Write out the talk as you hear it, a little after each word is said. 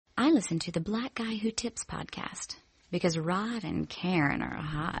I listen to the Black Guy Who Tips podcast because Rod and Karen are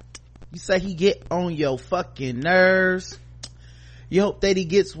hot. You say he get on your fucking nerves. You hope that he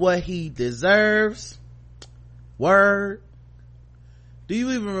gets what he deserves. Word. Do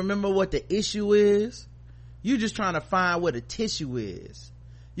you even remember what the issue is? You just trying to find what a tissue is.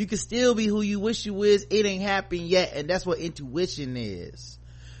 You can still be who you wish you is. It ain't happened yet, and that's what intuition is.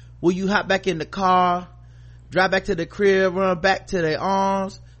 Will you hop back in the car, drive back to the crib, run back to their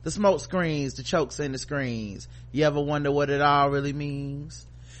arms, the smoke screens, the chokes and the screens? You ever wonder what it all really means?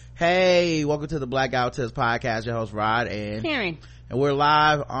 Hey, welcome to the Black Guy Who Tips podcast. Your host Rod and Karen, and we're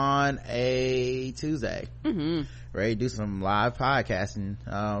live on a Tuesday. Ready to do some live podcasting.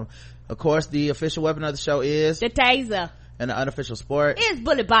 Of course, the official weapon of the show is the taser, and the unofficial sport is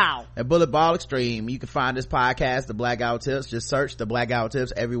bullet ball. And bullet ball extreme. You can find this podcast, the Black Guy Who Tips. Just search the Black Guy Who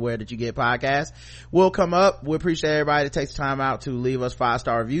Tips everywhere that you get podcasts. We'll come up. We appreciate everybody that takes time out to leave us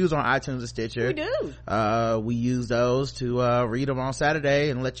 5-star reviews on iTunes and Stitcher. We do. We use those to read them on Saturday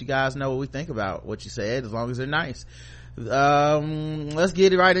and let you guys know what we think about what you said, as long as they're nice. Let's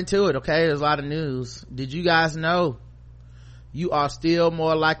get right into it. Okay, there's a lot of news. Did you guys know you are still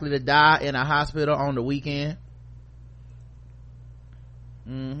more likely to die in a hospital on the weekend?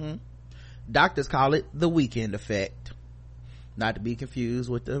 Doctors call it the weekend effect, not to be confused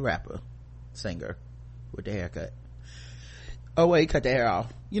with the rapper singer with the haircut. Oh wait, he cut the hair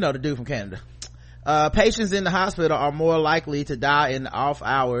off. You know, the dude from Canada. Patients in the hospital are more likely to die in off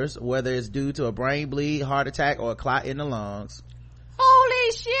hours, whether it's due to a brain bleed, heart attack, or a clot in the lungs.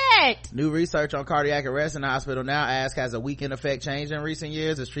 Holy shit! New research on cardiac arrest in the hospital now asks, has a weekend effect changed in recent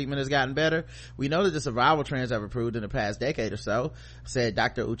years as treatment has gotten better? We know that the survival trends have improved in the past decade or so, said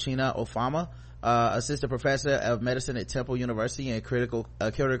Dr. Uchenna Ofama, assistant professor of medicine at Temple University and critical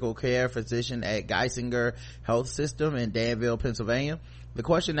care physician at Geisinger Health System in Danville, Pennsylvania. The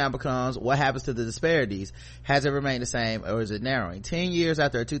question now becomes, what happens to the disparities? Has it remained the same, or is it narrowing? 10 years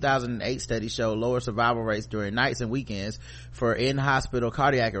after a 2008 study showed lower survival rates during nights and weekends for in-hospital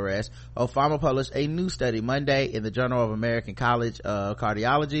cardiac arrest, Ofama published a new study Monday in the Journal of American College of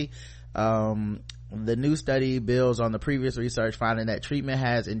Cardiology. The new study builds on the previous research, finding that treatment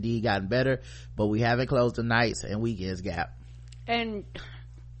has indeed gotten better, but we haven't closed the nights and weekends gap. And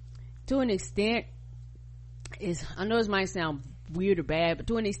to an extent, I know this might sound weird or bad, but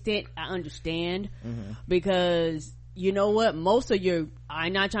to an extent I understand, because you know what, most of your,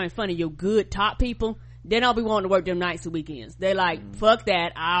 I'm not trying to be funny, your good top people, they don't be wanting to work them nights and weekends. They're like, fuck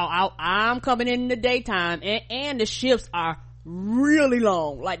that, I'm coming in the daytime, and the shifts are really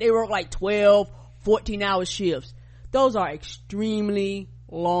long. Like, they work like 12-14 hour shifts. Those are extremely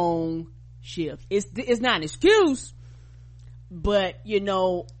long shifts. It's not an excuse, but you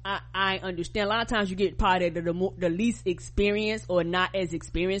know, I understand. A lot of times you get probably the least experienced or not as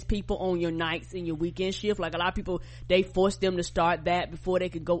experienced people on your nights and your weekend shift. Like, a lot of people, they force them to start that before they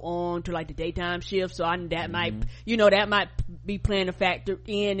could go on to like the daytime shift. So that might be playing a factor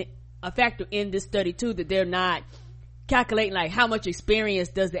in this study too, that they're not calculating like how much experience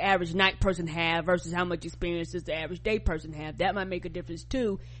does the average night person have versus how much experience does the average day person have. That might make a difference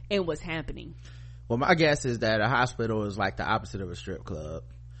too in what's happening. Well, my guess is that a hospital is like the opposite of a strip club.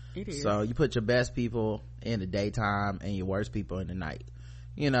 It is. So you put your best people in the daytime and your worst people in the night,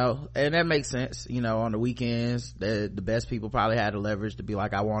 you know, and that makes sense. You know, on the weekends, the best people probably had the leverage to be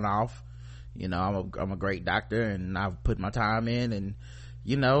like, I want off, you know, I'm a great doctor and I've put my time in, and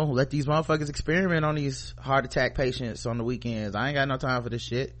you know, let these motherfuckers experiment on these heart attack patients on the weekends. I ain't got no time for this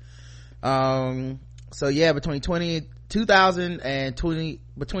shit. So yeah, between 2000 and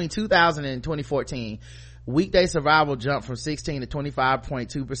 2014, weekday survival jumped from 16 to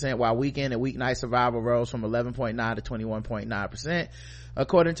 25.2%, while weekend and weeknight survival rose from 11.9 to 21.9%,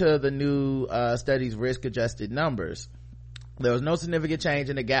 according to the new study's risk adjusted numbers. There was no significant change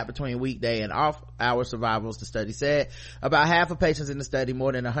in the gap between weekday and off-hour survivals, the study said. About half of patients in the study,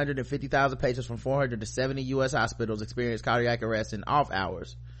 more than 150,000 patients from 470 U.S. hospitals, experienced cardiac arrest in off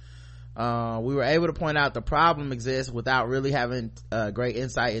hours. We were able to point out the problem exists without really having great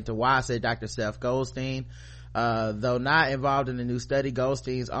insight into why, said Dr. Steph Goldstein. Though not involved in the new study,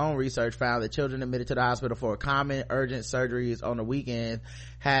 Goldstein's own research found that children admitted to the hospital for common urgent surgeries on the weekend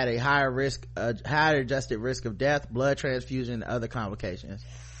had a higher adjusted risk of death, blood transfusion, and other complications.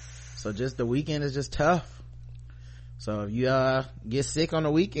 So just the weekend is just tough. So if you get sick on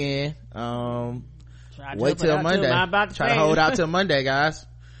the weekend, wait till Monday. Try to hold out till Monday, guys.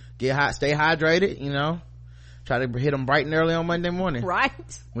 Get hot, stay hydrated, you know. Try to hit them bright and early on Monday morning, right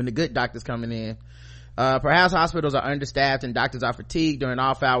when the good doctor's coming in. Perhaps hospitals are understaffed and doctors are fatigued during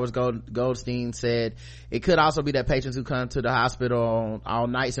off hours, Goldstein said. It could also be that patients who come to the hospital all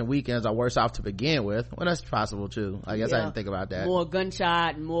nights and weekends are worse off to begin with. Well, that's possible too. I guess I didn't think about that. More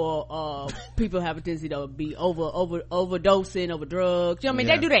gunshot, more people have a tendency to be overdosing over drugs. You know what I mean?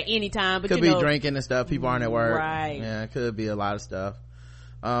 They do that anytime, but could be drinking and stuff. People aren't at work. Right. Yeah, it could be a lot of stuff.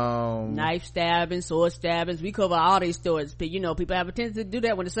 Knife stabbings, sword stabbings. We cover all these stories. People have a tendency to do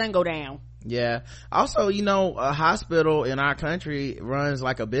that when the sun go down. Yeah. Also, a hospital in our country runs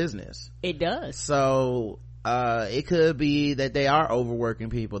like a business. It does. So it could be that they are overworking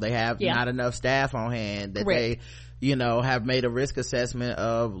people. They have not enough staff on hand, that they have made a risk assessment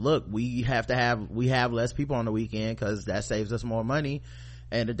of, look, we have less people on the weekend because that saves us more money,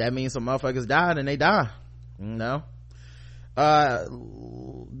 and if that means some motherfuckers die, then they die.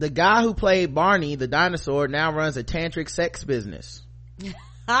 The guy who played Barney the dinosaur now runs a tantric sex business.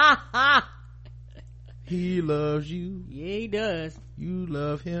 He loves you. Yeah, he does. You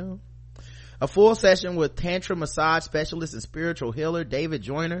love him. A full session with tantra massage specialist and spiritual healer David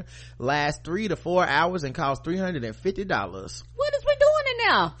Joyner lasts 3 to 4 hours and costs $350. What is we doing it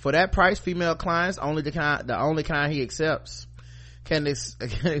now? For that price, female clients, the only kind he accepts, can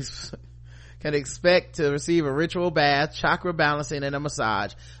expect to receive a ritual bath, chakra balancing, and a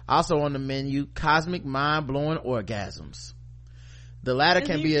massage. Also on the menu, cosmic mind-blowing orgasms. The latter is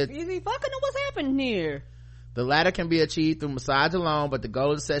he fucking or what's happening here? The latter can be achieved through massage alone, but the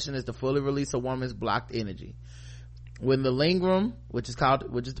goal of the session is to fully release a woman's blocked energy. When the lingam, which is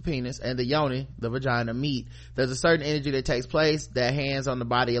the penis, and the yoni, the vagina, meet, there's a certain energy that takes place that hands on the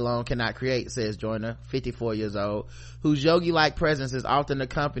body alone cannot create, says Joyner, 54 years old, whose yogi-like presence is often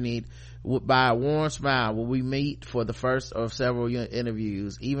accompanied by a warm smile when we meet for the first of several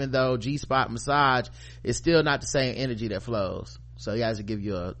interviews, even though G-spot massage is still not the same energy that flows. So he has to give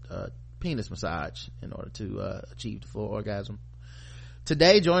you a penis massage in order to achieve the full orgasm.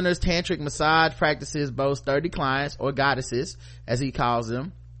 Today, Joyner's tantric massage practices boasts 30 clients, or goddesses as he calls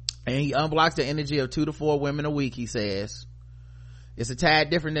them, and he unblocks the energy of 2 to 4 women a week, he says. It's a tad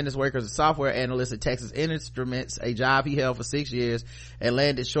different than his work as a software analyst at Texas Instruments, a job he held for 6 years and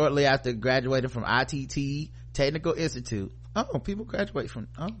landed shortly after graduating from ITT Technical Institute. Oh, people graduate from,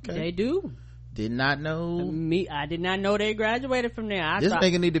 okay. They do. Did not know. I did not know they graduated from there. This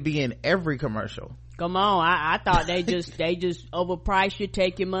nigga need to be in every commercial. Come on, I thought they just overprice you,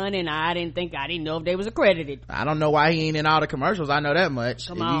 take your money, and I didn't know if they was accredited. I don't know why he ain't in all the commercials. I know that much.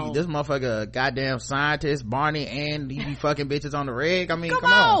 Come on. This motherfucker a goddamn scientist, Barney, and he be fucking bitches on the rig. I mean, come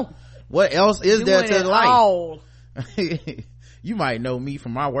on. What else is there to life? You might know me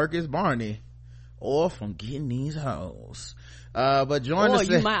from my work as Barney, or from getting these hoes. But you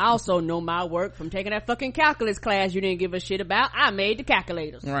might also know my work from taking that fucking calculus class you didn't give a shit about. I made the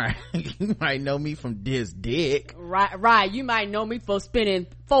calculators. Right. You might know me from this dick. Right. You might know me for spending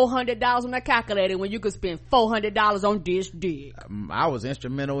 $400 on a calculator when you could spend $400 on this dick. I was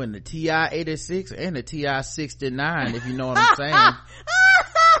instrumental in the TI-86 and the TI-69, if you know what I'm saying.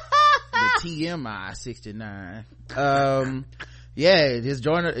 The TMI-69. Yeah,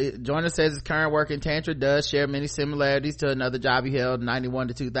 Joyner says his current work in Tantra does share many similarities to another job he held in 91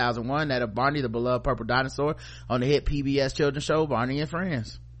 to 2001, that of Barney the beloved purple dinosaur on the hit PBS children's show Barney and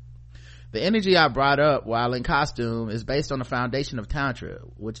Friends. The energy I brought up while in costume is based on the foundation of Tantra,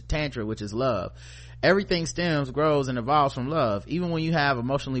 which is love. Everything stems, grows, and evolves from love. Even when you have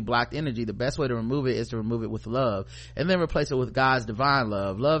emotionally blocked energy, the best way to remove it is to remove it with love, and then replace it with God's divine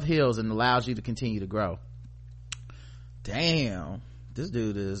love. Love heals and allows you to continue to grow. Damn, this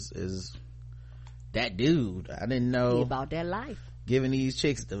dude is that dude. I didn't know about that life, giving these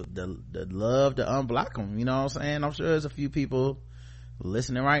chicks the love to unblock them. You know what I'm saying? I'm sure there's a few people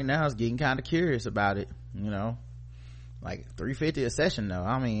listening right now is getting kind of curious about it, like $350 a session though.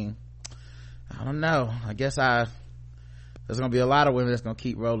 I mean, I don't know. I guess there's gonna be a lot of women that's gonna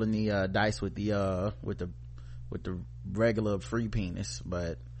keep rolling the dice with the regular free penis,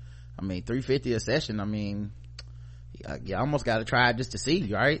 but I mean $350 a session, I mean, you almost got to try it just to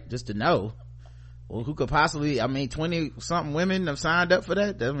see, right? Just to know. Well, who could possibly, 20 something women have signed up for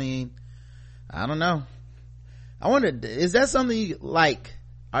that. I mean, I don't know. I wonder, is that something like,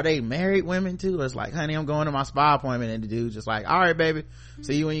 are they married women too? Or it's like, honey, I'm going to my spa appointment, and the dude's just like, all right, baby,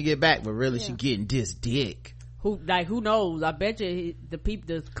 see you when you get back, but really she getting this dick. Who knows? I bet you the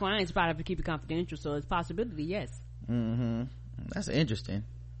clients probably have to keep it confidential, so it's a possibility, yes. That's interesting.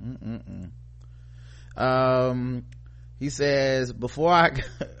 He says,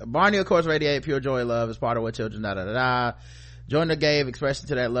 Barney of course radiated pure joy and love as part of what children Joyner gave expression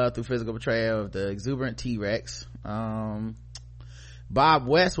to that love through physical portrayal of the exuberant T-Rex. Bob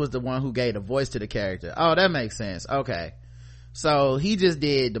West was the one who gave the voice to the character. Oh, that makes sense. Okay, so he just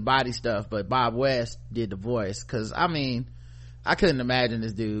did the body stuff, but Bob West did the voice. Because I mean, I couldn't imagine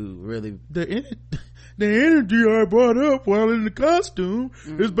this dude really. The energy I brought up while in the costume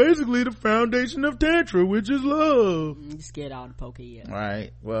is basically the foundation of Tantra, which is love. You scared all the pokey, yeah.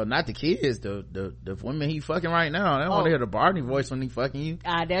 Right. Well, not the kids, the women he fucking right now. They don't want to hear the Barney voice when he fucking you.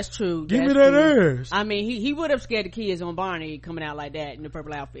 That's true. Give me that ass. I mean, he would have scared the kids on Barney coming out like that in the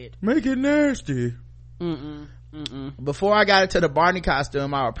purple outfit. Make it nasty. Before I got into the Barney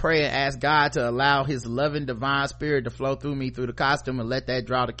costume, I would pray and ask God to allow his loving divine spirit to flow through me through the costume and let that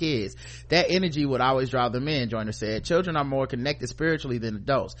draw the kids. That energy would always draw them in, Joyner said. Children are more connected spiritually than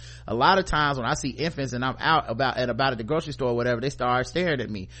adults. A lot of times when I see infants and I'm out about at the grocery store or whatever, they start staring at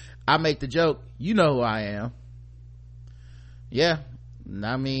me. I make the joke, you know who I am. Yeah.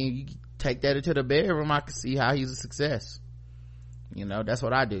 I mean, you take that into the bedroom, I can see how he's a success. You know, that's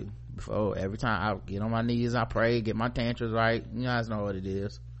what I do. Before every time I get on my knees, I pray, get my tantras right. You guys know what it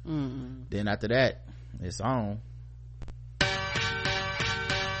is. Then after that, it's on. I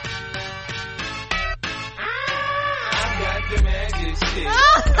got the magic stick.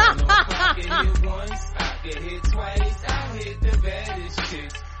 I know if I can hit once, I can hit twice. I'll hit the baddest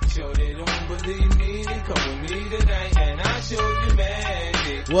chicks. Sure they don't believe me, they come with me tonight and I'll show you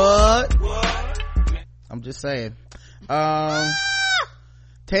magic. What? I'm just saying.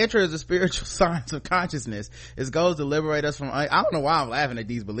 Tantra is a spiritual science of consciousness. Its goal is to liberate us from, I don't know why I'm laughing at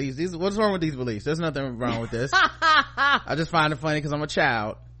these beliefs. What's wrong with these beliefs? There's nothing wrong with this. I just find it funny because I'm a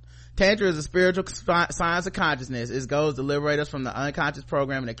child. Tantra is a spiritual science of consciousness. Its goal is to liberate us from the unconscious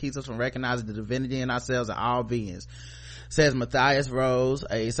programming that keeps us from recognizing the divinity in ourselves and all beings. Says Matthias Rose,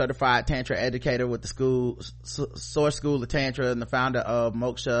 a certified Tantra educator with the Source School of Tantra and the founder of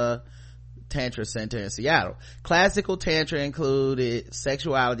Moksha Tantra Center in Seattle. Classical Tantra included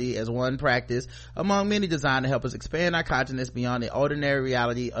sexuality as one practice among many designed to help us expand our consciousness beyond the ordinary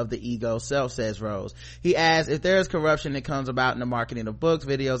reality of the ego self, says Rose. He adds, if there is corruption that comes about in the marketing of books,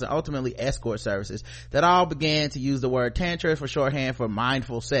 videos, and ultimately escort services that all began to use the word Tantra for shorthand for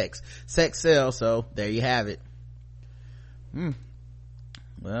mindful sex. Sex sells, so there you have it.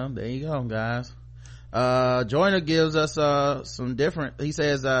 Well, there you go, guys. Joyner gives us some different, he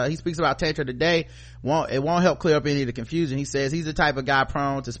says he speaks about Tantra today. It won't help clear up any of the confusion. He says he's the type of guy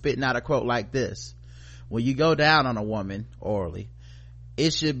prone to spitting out a quote like this: when you go down on a woman orally,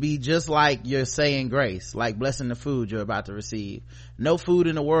 it should be just like you're saying grace, like blessing the food you're about to receive. No food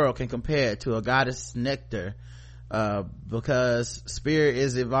in the world can compare to a goddess nectar, because spirit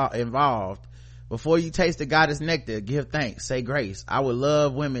is involved. Before you taste the goddess nectar, give thanks, say grace. I would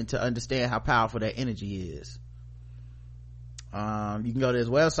love women to understand how powerful that energy is. You can go to his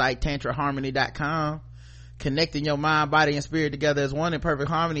website, tantraharmony.com. Connecting your mind, body, and spirit together as one in perfect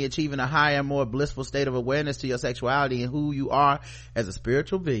harmony, achieving a higher, more blissful state of awareness to your sexuality and who you are as a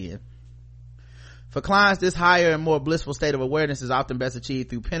spiritual being. For clients, this higher and more blissful state of awareness is often best achieved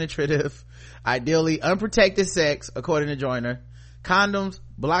through penetrative, ideally unprotected sex, according to Joyner. Condoms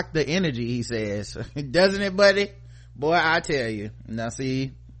block the energy, he says. Doesn't it, buddy? Boy, I tell you. Now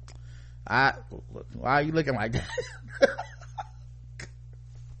see, why are you looking like that?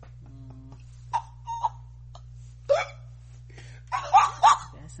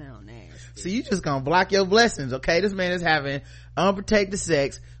 That sound nasty. See, you just gonna block your blessings, okay? This man is having unprotected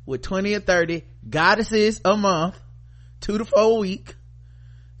sex with 20 or 30 goddesses a month, 2 to 4 a week.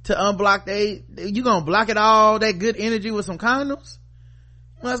 To unblock you gonna block it all, that good energy, with some condoms?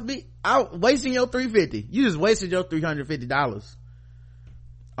 Must be out wasting your $350. You just wasted your $350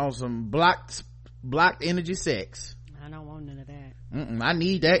 on some blocked energy sex. I don't want none of that. I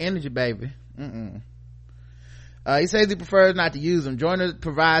need that energy, baby. He says he prefers not to use them. Joyner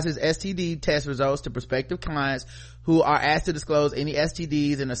provides his STD test results to prospective clients who are asked to disclose any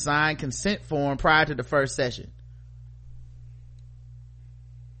STDs in a signed consent form prior to the first session.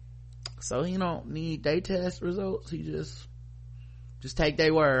 So he don't need day test results. He just take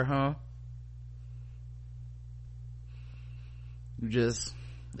their word, huh?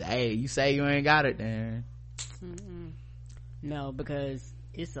 You say you ain't got it then. No, because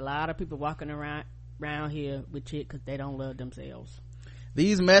it's a lot of people walking around here with chicks because they don't love themselves.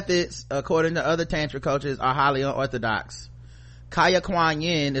 These methods, according to other Tantra coaches, are highly unorthodox. Kaya Kwan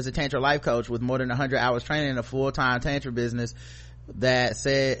Yin is a Tantra life coach with more than 100 hours training in a full-time Tantra business that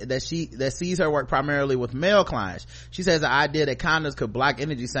said that sees her work primarily with male clients. She says the idea that condoms could block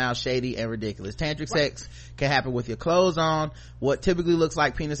energy sounds shady and ridiculous. Tantric sex can happen with your clothes on. What typically looks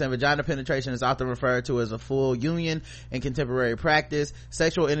like penis and vagina penetration is often referred to as a full union in contemporary practice.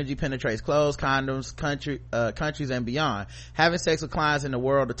 Sexual energy penetrates clothes, condoms, countries, and beyond. Having sex with clients in the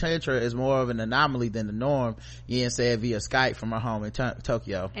world of tantra is more of an anomaly than the norm, Yin said via Skype from her home in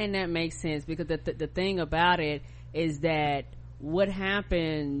Tokyo. And that makes sense, because the thing about it is that what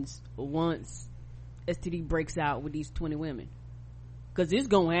happens once STD breaks out with these 20 women, because it's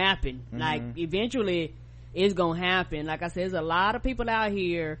gonna happen. Like, eventually it's gonna happen. Like I said, there's a lot of people out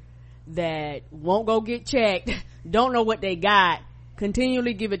here that won't go get checked, don't know what they got,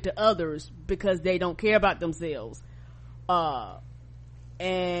 continually give it to others because they don't care about themselves.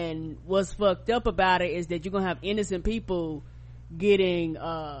 And what's fucked up about it is that you're gonna have innocent people getting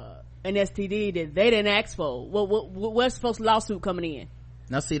an STD that they didn't ask for. What's supposed to lawsuit coming in?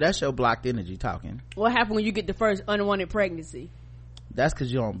 Now see, that's your blocked energy talking. What happened when you get the first unwanted pregnancy? That's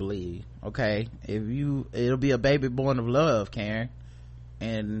because you don't believe. Okay, it'll be a baby born of love, Karen,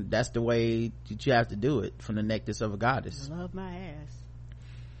 and that's the way that you have to do it, from the necklace of a goddess. Love my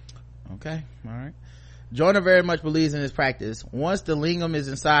ass. Okay, all right. Joyner very much believes in this practice. Once the lingam is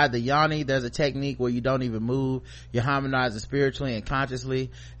inside the yoni, there's a technique where you don't even move. You're harmonizing spiritually and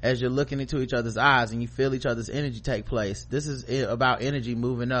consciously as you're looking into each other's eyes, and you feel each other's energy take place. This is about energy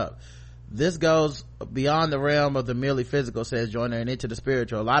moving up. This goes beyond the realm of the merely physical, says Joyner, and into the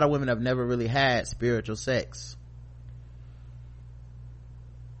spiritual. A lot of women have never really had spiritual sex.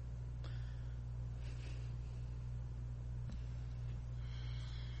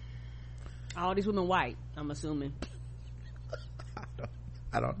 All these women white, I'm assuming.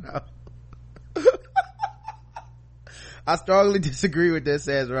 I don't know. I strongly disagree with this,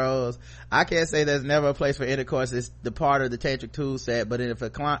 says Rose. I can't say there's never a place for intercourse. It's the part of the tantric tool set, but in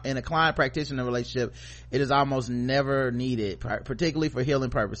a client practitioner relationship, it is almost never needed, particularly for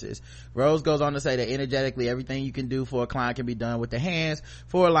healing purposes. Rose goes on to say that energetically, everything you can do for a client can be done with the hands.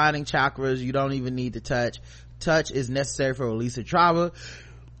 For aligning chakras, you don't even need to touch. Touch is necessary for releasing trauma.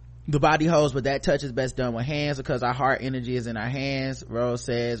 The body holds, but that touch is best done with hands because our heart energy is in our hands. Rose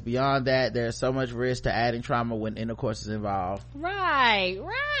says beyond that, there's so much risk to adding trauma when intercourse is involved. Right.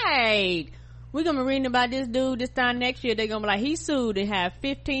 We're gonna be reading about this dude this time next year. They're gonna be like, he sued and have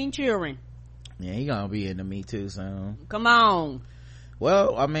 15 children. Yeah, he gonna be into Me Too soon. Come on.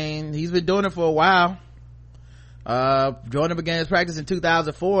 Well, I mean, he's been doing it for a while. Jordan began his practice in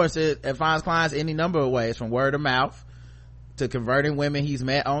 2004 and said it finds clients any number of ways, from word of mouth to converting women he's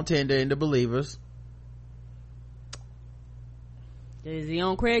met on Tinder into believers. Is he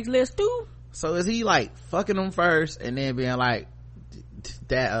on Craigslist too? So is he like fucking them first and then being like,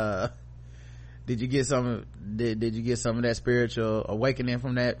 that did you get some of that spiritual awakening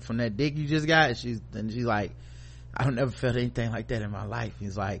from that dick you just got? And she's like, I don't never felt anything like that in my life.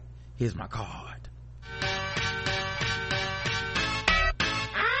 He's like, here's my card.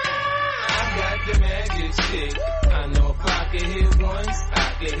 I got the magic stick. I know if I can hit once,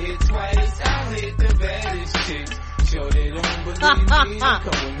 I can hit twice. I'll hit the baddest chicks. Sure they don't believe me,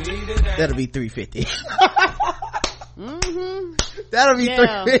 come with me tonight. That'll be $350. That'll be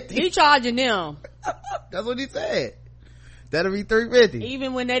 $350. He charging them. That's what he said. That'll be $350.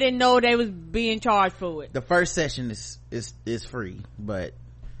 Even when they didn't know they was being charged for it. The first session is free, but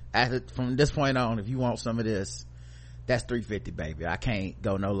from this point on, if you want some of this, that's $350, baby. I can't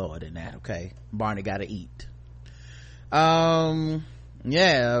go no lower than that. Okay, Barney gotta eat. Yeah,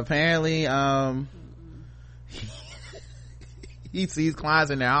 apparently he sees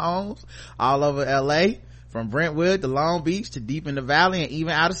clients in their homes all over LA, from Brentwood to Long Beach to deep in the valley and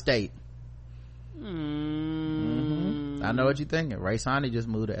even out of state. I know what you're thinking. Ray Sonny just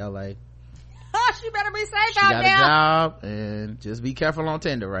moved to LA. She better be safe she out got there. a job, and just be careful on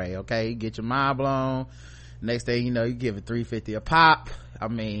Tinder, Ray. Okay, get your mind blown. Next thing you know, you give it $350 a pop. I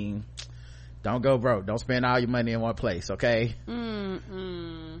mean, don't go broke. Don't spend all your money in one place. Okay. His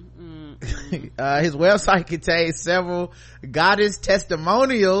website contains several goddess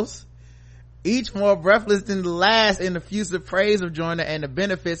testimonials, each more breathless than the last in effusive praise of Joyner and the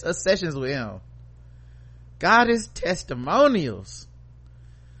benefits of sessions with him. Goddess testimonials.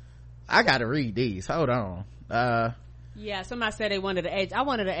 I gotta read these. Hold on. Yeah, somebody said they wanted to age. I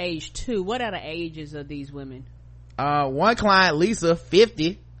wanted to age too. What are the ages of these women? One client, Lisa,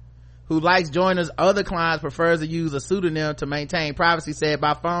 50, who likes Joyner's other clients, prefers to use a pseudonym to maintain privacy, said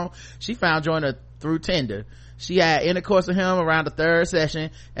by phone she found Joyner through Tinder. She had intercourse with him around the third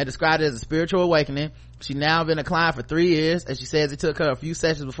session and described it as a spiritual awakening. She now been a client for 3 years, and she says it took her a few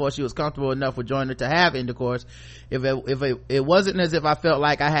sessions before she was comfortable enough with Joyner to have intercourse. It wasn't as if I felt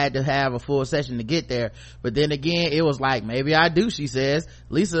like I had to have a full session to get there, but then again, it was like, maybe I do, she says.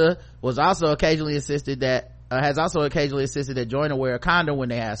 Lisa has also occasionally insisted that Joyner wear a condom when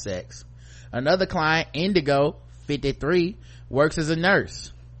they have sex. Another client, Indigo, 53, works as a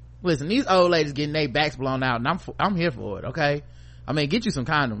nurse. Listen, these old ladies getting their backs blown out, and I'm here for it, okay? I mean, get you some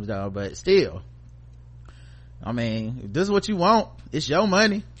condoms though, but still. I mean, if this is what you want, it's your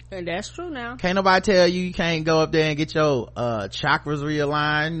money. And that's true now. Can't nobody tell you can't go up there and get your chakras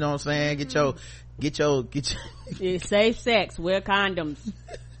realigned, you know what I'm saying? Get your yeah, safe sex, wear condoms.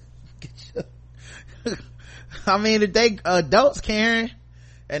 I mean, if they adults, Karen,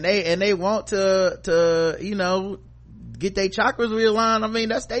 and they want to you know, get their chakras realigned, I mean,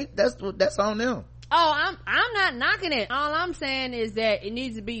 that's on them. Oh, I'm not knocking it. All I'm saying is that it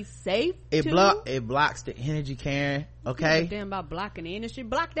needs to be safe. It blocks the energy, Karen. Okay. Damn about blocking the energy.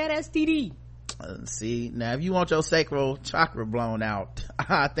 Block that STD. See, now if you want your sacral chakra blown out,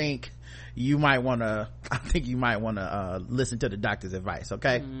 I think you might want to listen to the doctor's advice.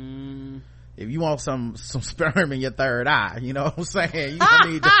 Okay. If you want some sperm in your third eye, you know what I'm saying,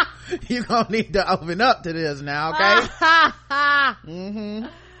 you gonna need to open up to this now. Okay.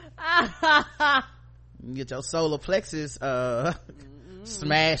 Get your solar plexus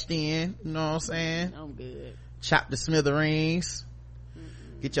smashed in, you know what I'm saying? I'm good. Chop the smithereens.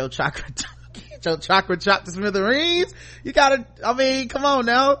 Get your chakra chopped to smithereens. You gotta, I mean, come on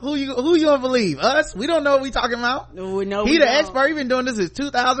now, who you gonna believe? Us? We don't know what we talking about. We know he the expert. He been doing this since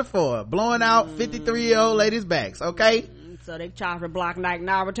 2004, blowing out 53-year-old ladies' backs. Okay. So they chakra block like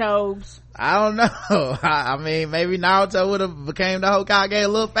Naruto's. I don't know. I mean, maybe Naruto would have became the Hokage a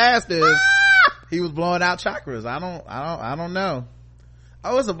little faster if he was blowing out chakras. I don't know.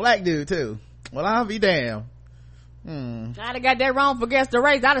 Oh, it's a black dude too. Well, I'll be damned. I'd have got that wrong for guess the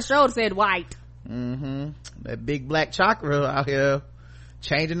race. I'd have showed said white. That big black chakra out here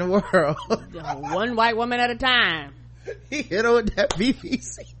changing the world. One white woman at a time. He hit her with that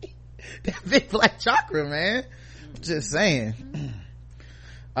BBC. That big black chakra, man. Just saying.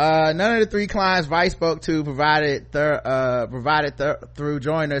 None of the 3 clients Vice spoke to provided through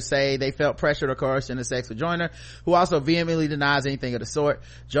Joyner say they felt pressured or coerced into sex with Joyner, who also vehemently denies anything of the sort.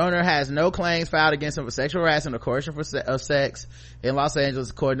 Joyner has no claims filed against him for sexual harassment or coercion of sex in Los Angeles,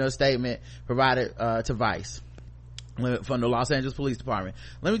 according to a statement provided to Vice from the Los Angeles Police Department.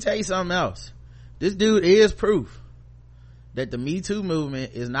 Let me tell you something else. This dude is proof that the Me Too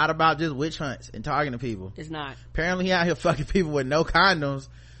movement is not about just witch hunts and targeting people. It's not. Apparently he out here fucking people with no condoms,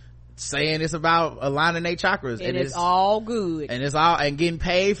 saying it's about aligning their chakras, and it's all good, and getting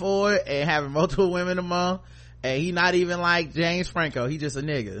paid for it, and having multiple women a month, and he not even like James Franco, he just a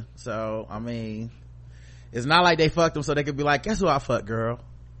nigga. So I mean, it's not like they fucked him so they could be like, guess who I fucked, girl?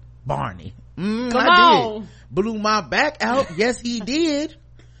 Barney. Come on. Did. Blew my back out. Yes he did.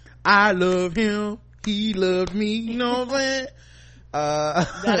 I love him, he loved me, you know what I'm saying?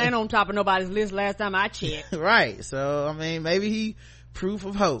 That ain't on top of nobody's list last time I checked. Right. So I mean, maybe he proof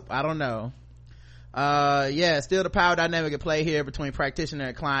of hope. I don't know. Still the power dynamic at play here between practitioner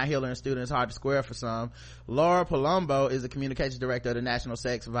and client, healer and student is hard to square for some. Laura Palumbo is the communications director of the National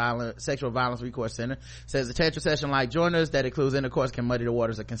Sexual Violence Recourse Center, says a tantra session like Joyner's that includes intercourse can muddy the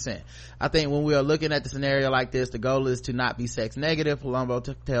waters of consent. I think when we are looking at the scenario like this, the goal is to not be sex negative,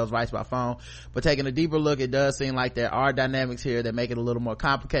 Palumbo tells Vice by phone, but taking a deeper look, it does seem like there are dynamics here that make it a little more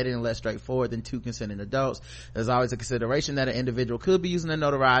complicated and less straightforward than 2 consenting adults. There's always a consideration that an individual could be using their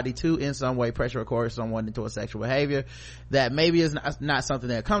notoriety to in some way pressure or coerce someone into a sexual behavior that maybe is not something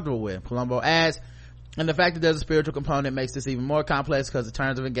they're comfortable with. Palumbo adds, and the fact that there's a spiritual component makes this even more complex because the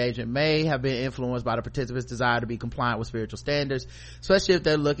terms of engagement may have been influenced by the participants' desire to be compliant with spiritual standards, especially if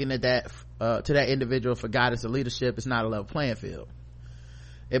they're looking at that to that individual for guidance or leadership. It's not a level playing field.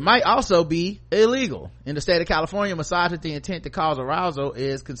 It might also be illegal. In the state of California, massage with the intent to cause arousal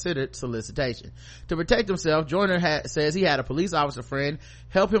is considered solicitation. To protect himself, Joyner says he had a police officer friend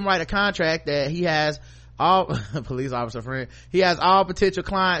help him write a contract that he has all potential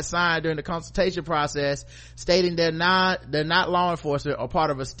clients sign during the consultation process, stating they're not law enforcement or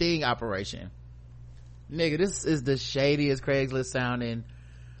part of a sting operation. Nigga, this is the shadiest Craigslist sounding.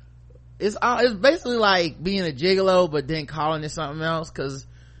 It's basically like being a gigolo but then calling it something else, because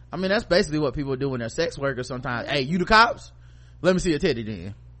I mean that's basically what people do when they're sex workers sometimes. Hey, you the cops? Let me see your titty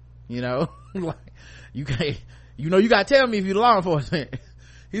then. You know, like you can't, you know, you gotta tell me if you're law enforcement.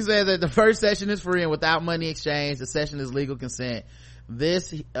 He says that the first session is free and without money exchange. The session is legal consent. This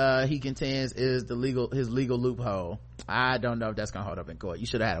he contends is his legal loophole. I don't know if that's gonna hold up in court. You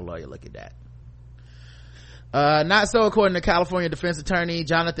should have had a lawyer look at that. Not so according to California defense attorney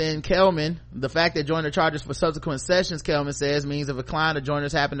Jonathan Kelman. The fact that Joyner charges for subsequent sessions, Kelman says, means if a client or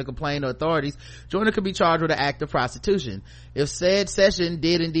Joyners happen to complain to authorities, Joyner could be charged with an act of prostitution. If said session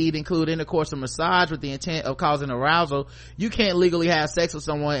did indeed include intercourse or massage with the intent of causing arousal, you can't legally have sex with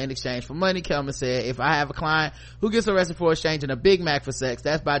someone in exchange for money. Kelman said, if I have a client who gets arrested for exchanging a Big Mac for sex,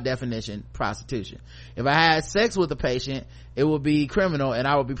 that's by definition prostitution. If I had sex with a patient, it would be criminal and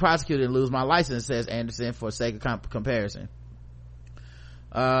I would be prosecuted and lose my license, says Anderson, for sake of comparison.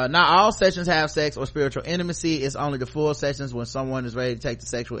 Not all sessions have sex or spiritual intimacy. It's only the full sessions when someone is ready to take the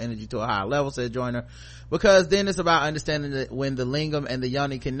sexual energy to a higher level, said Joyner, because then it's about understanding that when the lingam and the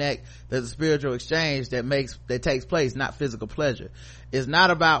yoni connect, there's a spiritual exchange that takes place, not physical pleasure. It's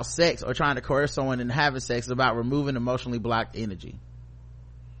not about sex or trying to coerce someone into having sex. It's about removing emotionally blocked energy.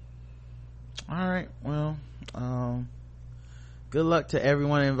 All right, well, good luck to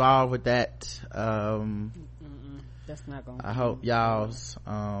everyone involved with that. That's not gonna I hope y'all's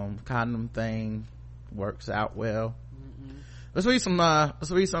condom thing works out well. Let's read some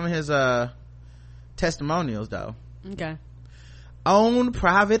of his testimonials though. Okay. On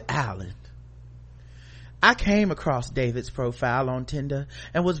private island, I came across David's profile on Tinder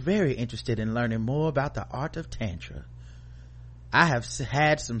and was very interested in learning more about the art of tantra. I have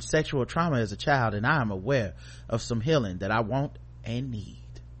had some sexual trauma as a child and I am aware of some healing that I want and need.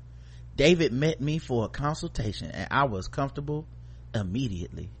 David met me for a consultation and I was comfortable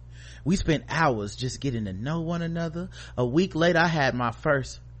immediately. We spent hours just getting to know one another. A week later, I had my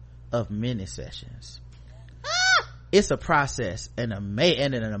first of many sessions. It's a process and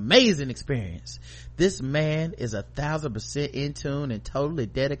an amazing experience. This man is 1,000% in tune and totally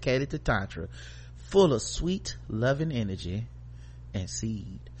dedicated to Tantra, full of sweet, loving energy and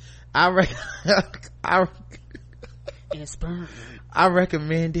seed. I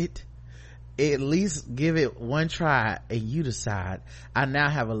recommend it. At least give it one try and you decide. I now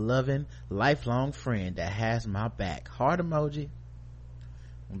have a loving, lifelong friend that has my back. Heart emoji.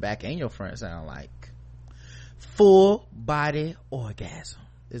 Back and your friend sound like. Full body orgasm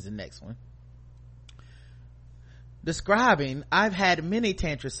is the next one. Describing, I've had many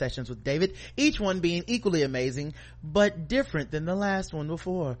tantra sessions with David, each one being equally amazing, but different than the last one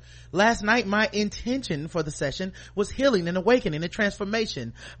before. Last night, my intention for the session was healing and awakening and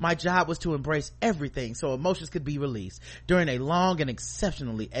transformation. My job was to embrace everything so emotions could be released. During a long and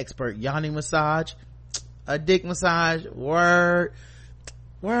exceptionally expert yoni massage, a dick massage, word,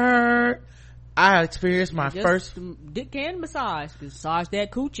 I experienced my first dick can massage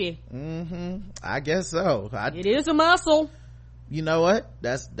that coochie. I guess so. It is a muscle. You know what,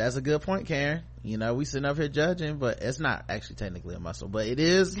 that's a good point, Karen. You know, we sitting up here judging, but it's not actually technically a muscle, but it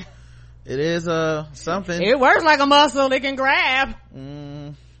is something. It works like a muscle. It can grab.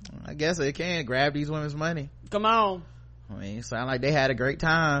 I guess it can grab these women's money. Come on. I mean, it sound like they had a great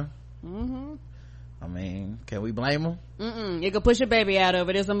time. I mean, can we blame them? You can push a baby out of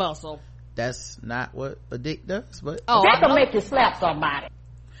it. It's a muscle. That's not what a dick does, but that can make you slap somebody.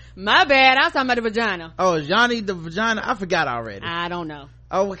 My bad, I was talking about the vagina. Oh, Johnny, the vagina, I forgot already. I don't know.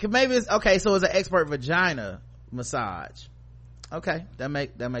 Oh, maybe it's okay, so it's an expert vagina massage. Okay, that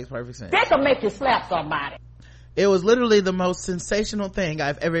makes perfect sense. That can make you slap somebody. It was literally the most sensational thing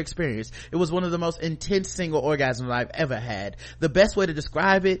I've ever experienced. It was one of the most intense single orgasms I've ever had. The best way to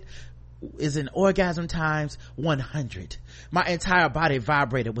describe it is an orgasm times 100. My entire body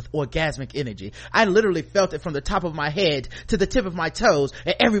vibrated with orgasmic energy. I literally felt it from the top of my head to the tip of my toes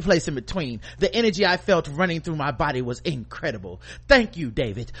and every place in between. The energy I felt running through my body was incredible. Thank you,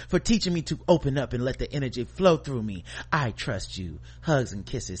 David, for teaching me to open up and let the energy flow through me. I trust you. Hugs and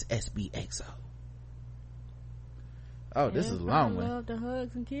kisses, SBXO. Oh, this is a long one. I love the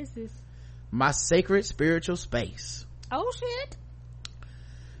hugs and kisses. My sacred spiritual space. Oh shit.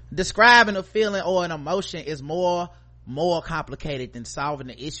 Describing a feeling or an emotion is more complicated than solving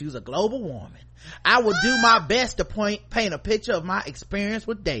the issues of global warming. I will do my best to paint a picture of my experience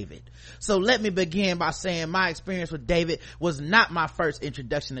with David. So let me begin by saying my experience with David was not my first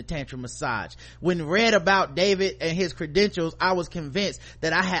introduction to tantra massage. When read about David and his credentials, I was convinced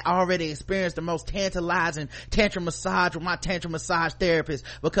that I had already experienced the most tantalizing tantra massage with my tantra massage therapist.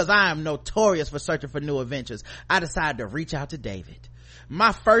 Because I am notorious for searching for new adventures, I decided to reach out to David.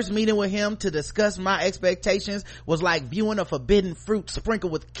 My first meeting with him to discuss my expectations was like viewing a forbidden fruit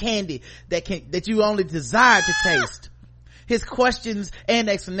sprinkled with candy that you only desire to taste. His questions and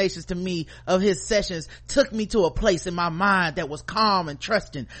explanations to me of his sessions took me to a place in my mind that was calm and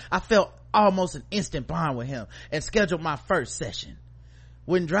trusting. I felt almost an instant bond with him and scheduled my first session.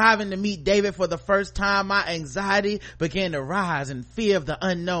 When driving to meet David for the first time, my anxiety began to rise and fear of the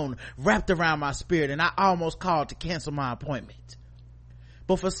unknown wrapped around my spirit, and I almost called to cancel my appointment.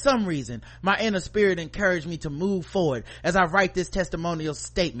 But for some reason, my inner spirit encouraged me to move forward. As I write this testimonial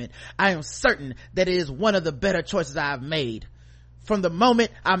statement, I am certain that it is one of the better choices I have made. From the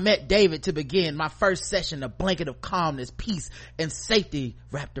moment I met David to begin my first session, a blanket of calmness, peace, and safety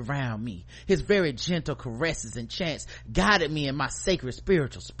wrapped around me. His very gentle caresses and chants guided me in my sacred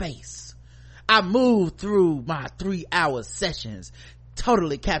spiritual space. I moved through my 3-hour sessions,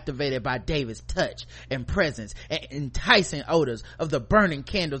 totally captivated by David's touch and presence, and enticing odors of the burning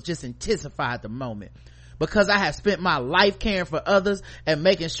candles just intensified the moment. Because I had spent my life caring for others and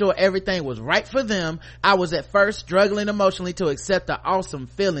making sure everything was right for them, I was at first struggling emotionally to accept the awesome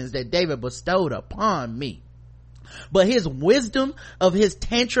feelings that David bestowed upon me. But his wisdom of his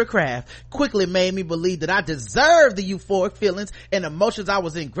tantra craft quickly made me believe that I deserved the euphoric feelings and emotions I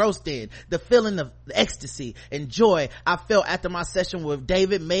was engrossed in. The feeling of ecstasy and joy I felt after my session with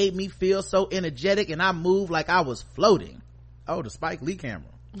David made me feel so energetic, and I moved like I was floating. Oh, the Spike Lee camera.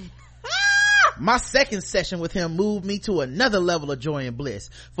 My second session with him moved me to another level of joy and bliss.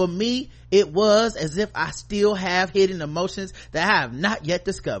 For me, it was as if I still have hidden emotions that I have not yet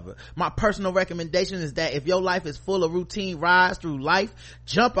discovered. My personal recommendation is that if your life is full of routine rides through life,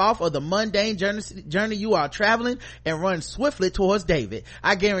 jump off of the mundane journey you are traveling and run swiftly towards David.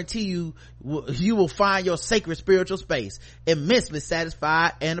 I guarantee you will find your sacred spiritual space immensely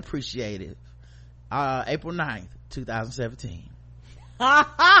satisfied and appreciated. April 9th, 2017.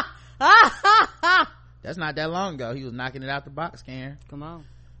 That's not that long ago. He was knocking it out the box, Karen. Come on.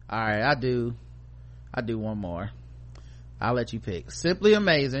 All right, I do one more. I'll let you pick. Simply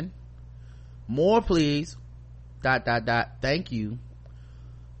amazing. More please. ... Thank you.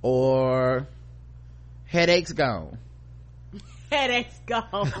 Or headaches gone. Headaches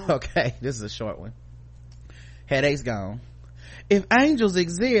gone. Okay, this is a short one. Headaches gone. If angels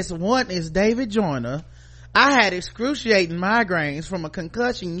exist, one is David Joyner. I had excruciating migraines from a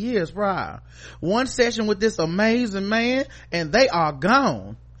concussion years prior. One session with this amazing man and they are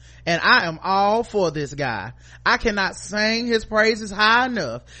gone. And I am all for this guy. I cannot sing his praises high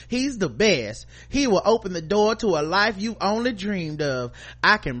enough. He's the best. He will open the door to a life you only dreamed of.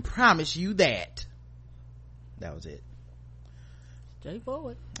 I can promise you that. That was it.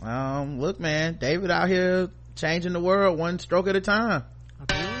 Straightforward. Look, man, David out here changing the world one stroke at a time.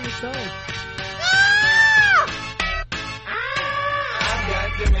 Apparently so.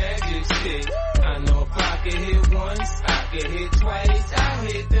 The magic stick. I know if I can hit once, I can hit twice. I'll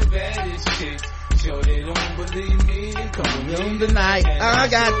hit the baddest chicks. Sure they don't believe me, then come with me tonight. I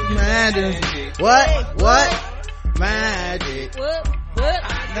got the magic. What? Magic. What?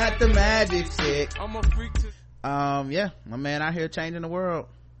 I got the magic stick. I'm a freak to... Yeah, my man out here changing the world.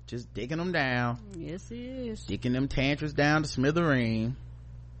 Just digging them down. Yes, he is. Dicking them tantras down to Smithereens.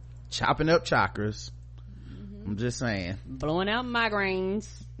 Chopping up chakras. I'm just saying. Blowing out migraines.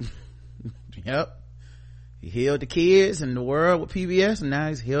 Yep. He healed the kids and the world with PBS, and now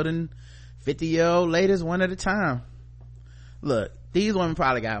he's healing 50-year-old ladies one at a time. Look, these women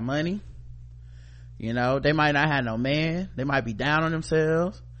probably got money. You know, they might not have no man. They might be down on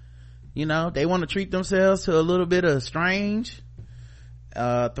themselves. You know, they want to treat themselves to a little bit of strange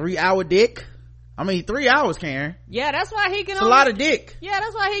 3-hour dick. I mean, 3 hours, Karen. Yeah, that's why he can. It's a lot of dick. Yeah,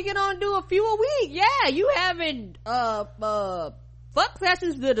 that's why he can only do a few a week. Yeah, you having fuck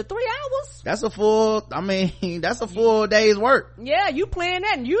sessions to the 3 hours. That's a full. I mean, that's a full day's work. Yeah, you playing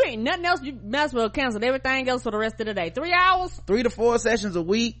that, and you ain't nothing else. You might as well cancel everything else for the rest of the day. 3 hours. 3 to 4 sessions a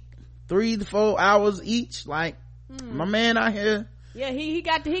week. 3 to 4 hours each. Like my man out here. Yeah, he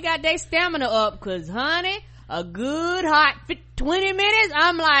got their stamina up, cause honey, a good hot 20 minutes.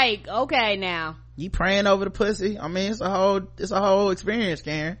 I'm like, okay now. You praying over the pussy. I mean, it's a whole experience,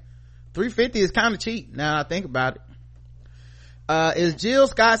 Karen. $350 is kind of cheap now I think about it. Is Jill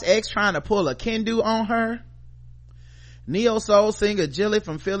Scott's ex trying to pull a Kendu on her? Neo soul singer Jilly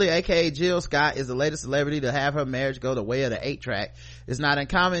from Philly, aka Jill Scott, is the latest celebrity to have her marriage go the way of the 8-track. It's not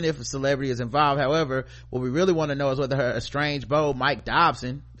uncommon if a celebrity is involved. However, what we really want to know is whether her estranged beau, Mike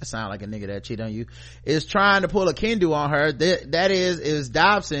Dobson, that sounds like a nigga that cheat on you, is trying to pull a Kendu on her. That is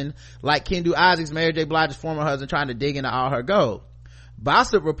Dobson, like Kendu Isaacs, Mary J. Blige's former husband, trying to dig into all her gold.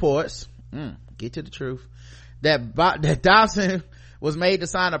 Gossip reports, get to the truth, that Dobson was made to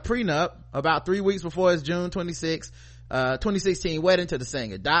sign a prenup about 3 weeks before his June 2016 wedding to the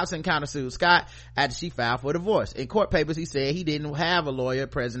singer. Dobson countersued Scott after she filed for divorce. In court papers, he said he didn't have a lawyer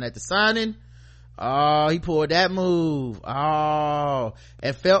present at the signing. Oh, he pulled that move. Oh,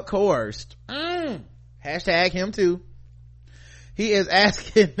 and felt coerced. Hashtag him too. He is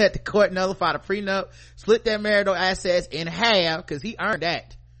asking that the court nullify the prenup, split their marital assets in half, because he earned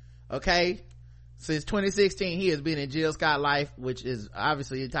that. Okay? Since 2016, he has been in Jill Scott life, which is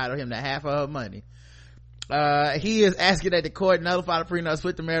obviously entitled him to half of her money. He is asking that the court nullify the prenup,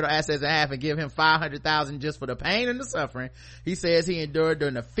 split the marital assets in half, and give him $500,000 just for the pain and the suffering he says he endured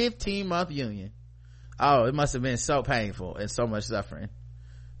during the 15-month union. Oh, it must have been so painful and so much suffering.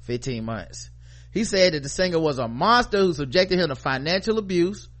 15 months. He said that the singer was a monster who subjected him to financial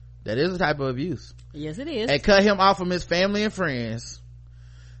abuse. That is a type of abuse. Yes, it is. And cut him off from his family and friends.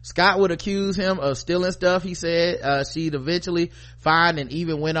 Scott would accuse him of stealing stuff, he said. She'd eventually find and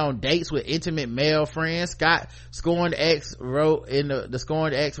even went on dates with intimate male friends. Scott scorned ex wrote in the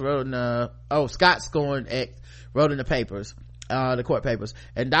papers, the court papers.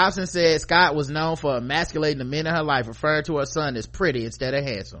 And Dobson said Scott was known for emasculating the men in her life, referring to her son as pretty instead of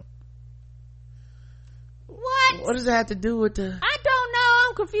handsome. What does that have to do with the... I don't know.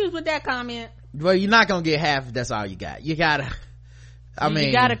 I'm confused with that comment. Well, you're not gonna get half if that's all you got. You gotta...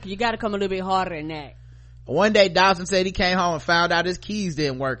 you gotta come a little bit harder than that. One day Dawson said he came home and found out his keys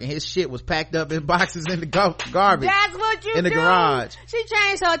didn't work and his shit was packed up in boxes in the garbage. That's what you in the garage. She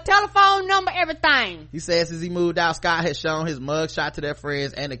changed her telephone number, everything. He says since he moved out, Scott has shown his mugshot to their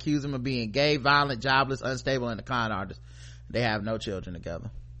friends and accused him of being gay, violent, jobless, unstable, and a con artist. They have no children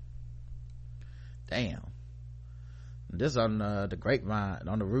together. Damn. This on the grapevine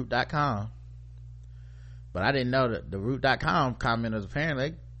on the root.com. But I didn't know that the root.com commenters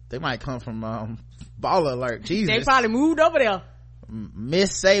apparently they might come from Baller Alert. Jesus, they probably moved over there.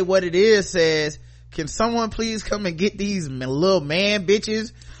 Miss Say What It Is says, can someone please come and get these little man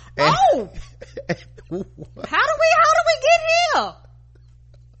bitches? Oh, how do we get here?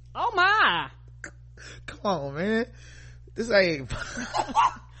 Oh my, come on, man, this ain't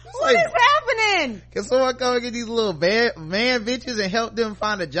what is happening? Can someone come and get these little man bitches and help them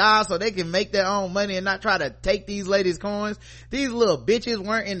find a job so they can make their own money and not try to take these ladies' coins? These little bitches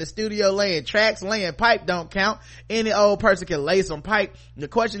weren't in the studio laying tracks. Laying pipe don't count. Any old person can lay some pipe. The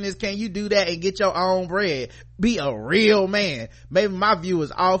question is, can you do that and get your own bread? Be a real man. Maybe my view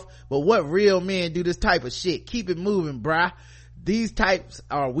is off, but what real men do this type of shit? Keep it moving, bruh. These types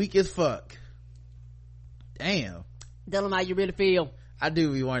are weak as fuck. Damn. Tell them how you really feel. I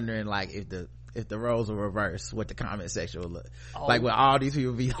do be wondering, like, if the roles were reversed, what the comment section would look like. With all these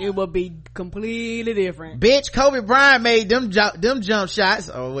people be, it would be completely different. Bitch, Kobe Bryant made them jump shots.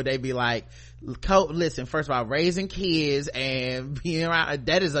 Or would they be like, listen, first of all, raising kids and being around,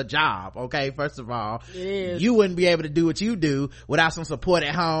 that is a job. Okay, first of all, it is. You wouldn't be able to do what you do without some support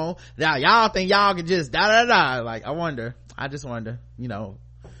at home. Now y'all think y'all can just like, I just wonder,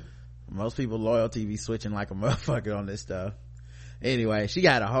 most people loyalty be switching like a motherfucker on this stuff. Anyway, she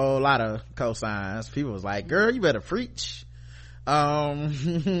got a whole lot of cosigns. People was like, girl, you better preach. All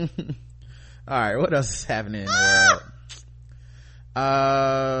right, what else is happening in the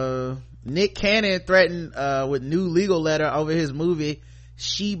world? Nick Cannon threatened with new legal letter over his movie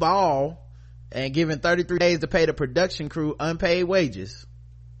She Ball and given 33 days to pay the production crew unpaid wages.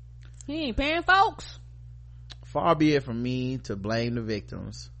 He ain't paying folks. Far be it from me to blame the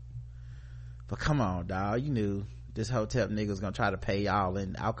victims, but come on, dawg, you knew this hotel nigga was gonna try to pay y'all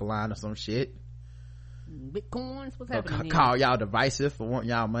in alkaline or some shit. Bitcoins? What's happening? Call y'all divisive for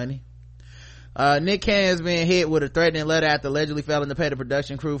wanting y'all money. Nick Cannon has been hit with a threatening letter after allegedly failing to pay the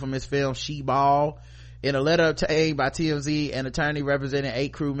production crew from his film She Ball. In a letter obtained by TMZ, an attorney representing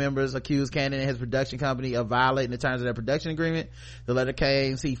 8 crew members accused Cannon and his production company of violating the terms of their production agreement. The letter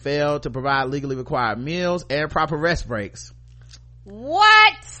claims he failed to provide legally required meals and proper rest breaks.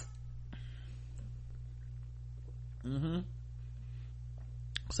 What?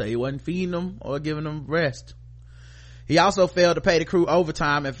 So he wasn't feeding them or giving them rest. He also failed to pay the crew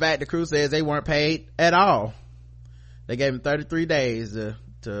overtime. In fact, the crew says they weren't paid at all. They gave him 33 days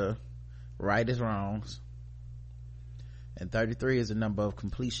to right his wrongs, and 33 is the number of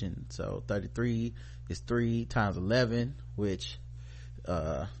completion. So 33 is 3 times 11, which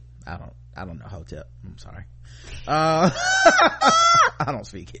I don't know hotel. I'm sorry. I don't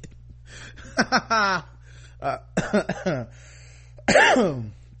speak it.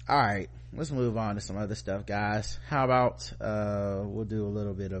 All right, let's move on to some other stuff, guys. How about we'll do a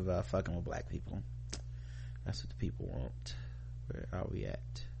little bit of fucking with black people. That's what the people want. Where are we at?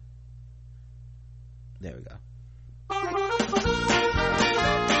 There we go.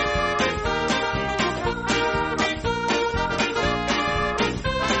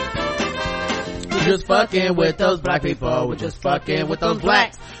 We're just fucking with those black people. We're just fucking with those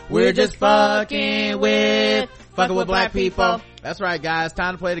blacks. We're just fucking with fucking with black people. That's right, guys.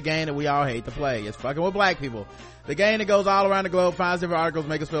 Time to play the game that we all hate to play. It's fucking with black people. The game that goes all around the globe, finds different articles,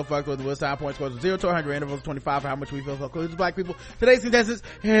 make us feel fucked with. The time point scores from 0 to 100, intervals 25 for how much we feel fucked with black people. Today's contestants,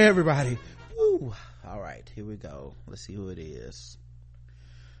 hey everybody. Woo. All right, here we go. Let's see who it is.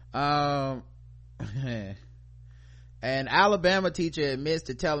 An Alabama teacher admits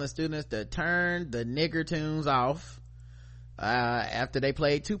to telling students to turn the nigger tunes off after they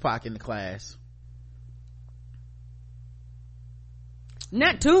played Tupac in the class.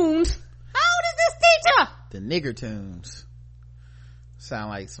 Not tunes. How old is this teacher? The nigger tunes sound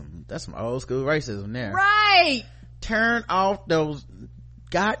like that's some old school racism there. Right. Turn off those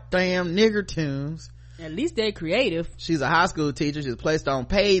goddamn nigger tunes. At least they're creative. She's a high school teacher. She's placed on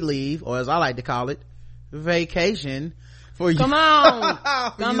paid leave, or as I like to call it, vacation. Come on.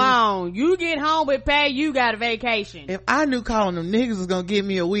 Come on. You get home with pay, you got a vacation. If I knew calling them niggas was gonna give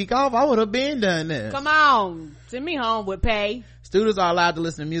me a week off, I would have been done this. Come on. Send me home with pay. Students are allowed to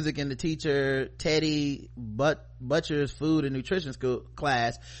listen to music in the teacher Teddy Butcher's food and nutrition school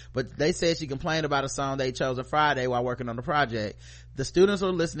class, but they said she complained about a song they chose on Friday while working on the project. The students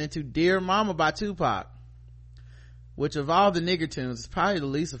were listening to Dear Mama by Tupac, which of all the nigger tunes is probably the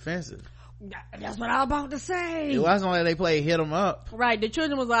least offensive. That's what I was about to say. It wasn't like they played Hit 'Em Up. Right. The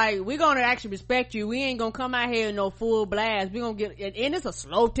children was like, we're gonna actually respect you. We ain't gonna come out here in no full blast. We're gonna get, and it's a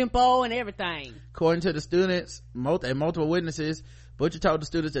slow tempo and everything. According to the students and multiple witnesses, Butcher told the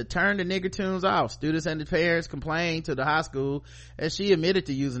students to turn the nigger tunes off. Students and the parents complained to the high school, and she admitted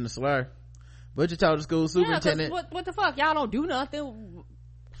to using the slur. Butcher told the school superintendent, what the fuck, y'all don't do nothing.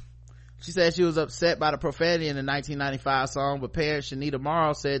 She said she was upset by the profanity in the 1995 song, but parent Shanita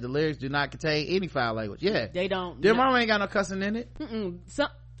Morrow said the lyrics do not contain any foul language. Yeah, they don't. Dear Mama ain't got no cussing in it.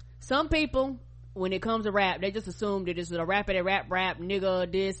 Some people, when it comes to rap, they just assume that it's a rappity rap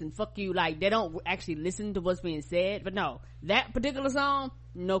nigga this and fuck you. Like, they don't actually listen to what's being said. But no, that particular song,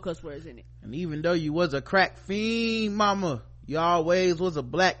 no cuss words in it. And even though you was a crack fiend mama, you always was a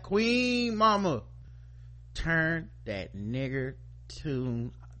black queen mama. Turn that nigger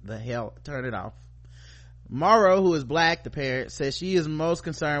tune the hell, turn it off. Morrow, who is black, the parent, says she is most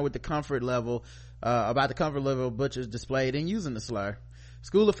concerned with the comfort level about the comfort level Butcher's displayed in using the slur.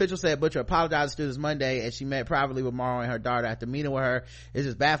 School officials said Butcher apologized to students Monday as she met privately with Morrow and her daughter. After meeting with her, it's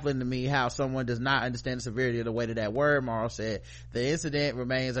just baffling to me how someone does not understand the severity of the weight of that word. Morrow said the incident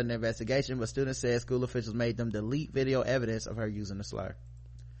remains under investigation, but students said school officials made them delete video evidence of her using the slur.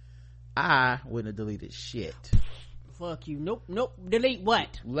 I wouldn't have deleted shit. Fuck you. Nope. Delete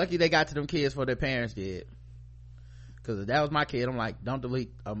what? Lucky they got to them kids before their parents did. Cause if that was my kid, I'm like, don't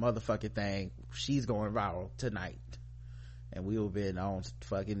delete a motherfucking thing. She's going viral tonight. And we will be on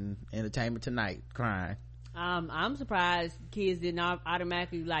fucking Entertainment Tonight crying. I'm surprised kids didn't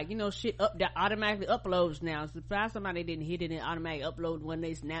automatically, like, shit that automatically uploads now. Surprised somebody didn't hit it and automatically upload one of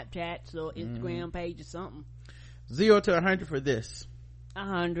their Snapchats or Instagram page or something. 0 to 100 for this.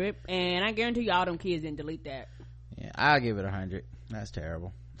 100. And I guarantee you all them kids didn't delete that. Yeah, I'll give it 100. That's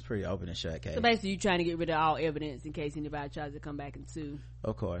terrible. It's pretty open and shut case. So basically you trying to get rid of all evidence in case anybody tries to come back and sue.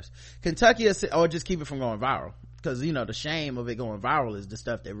 Of course. Kentucky, or just keep it from going viral. Because the shame of it going viral is the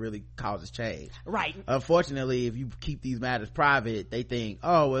stuff that really causes change. Right. Unfortunately, if you keep these matters private, they think,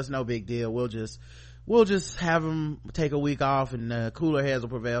 oh, well, it's no big deal, we'll just have them take a week off and cooler heads will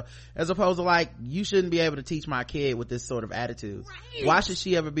prevail. As opposed to, like, you shouldn't be able to teach my kid with this sort of attitude. Right. Why should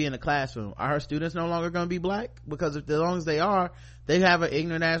she ever be in a classroom? Are her students no longer going to be black? Because as long as they are, they have an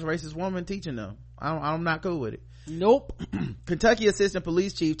ignorant ass racist woman teaching them. I'm not cool with it. Nope. Kentucky assistant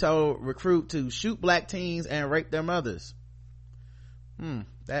police chief told recruit to shoot black teens and rape their mothers.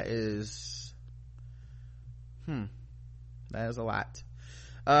 That is a lot.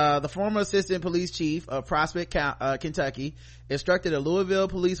 The former assistant police chief of Prospect, Kentucky, instructed a Louisville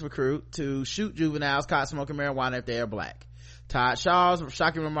police recruit to shoot juveniles caught smoking marijuana if they are black. Todd Shaw's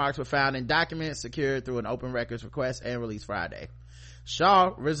shocking remarks were found in documents secured through an open records request and released Friday.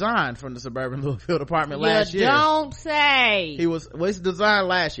 Shaw resigned from the suburban Louisville department last year. Don't say. He was designed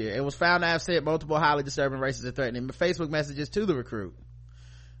last year and was found to have sent multiple highly disturbing, racist, and threatening Facebook messages to the recruit.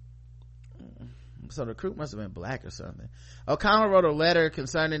 So the recruit must have been black or something. O'Connell wrote a letter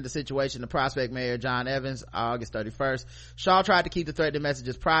concerning the situation to Prospect Mayor John Evans August 31st. Shaw tried to keep the threatening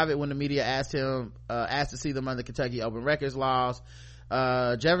messages private when the media asked to see them under Kentucky open records laws.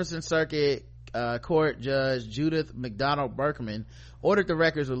 Jefferson Circuit Court Judge Judith McDonald Berkman ordered the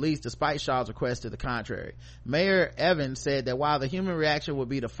records released despite Shaw's request to the contrary. Mayor Evans said that while the human reaction would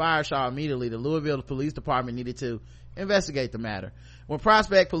be to fire Shaw immediately, the Louisville Police Department needed to investigate the matter. When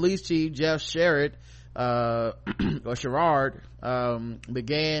Prospect Police Chief Jeff Sherrod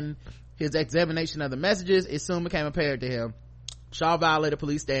began his examination of the messages, it soon became apparent to him Shaw violated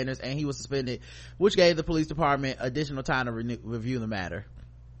police standards and he was suspended, which gave the police department additional time to review the matter.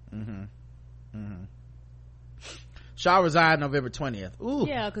 Shaw resigned November 20th. Ooh,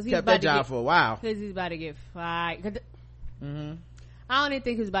 yeah, because he's kept about that job for a while. Because he's about to get fired. I don't even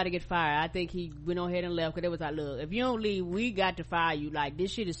think he was about to get fired. I think he went on ahead and left because it was like, look, if you don't leave, we got to fire you. Like,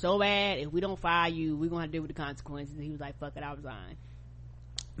 this shit is so bad. If we don't fire you, we're going to have to deal with the consequences. And he was like, fuck it, I resign.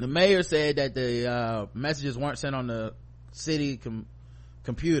 The mayor said that the messages weren't sent on the city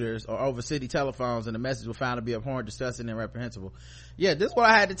computers or over city telephones, and the message was found to be abhorrent, disgusting, and reprehensible. Yeah, this is what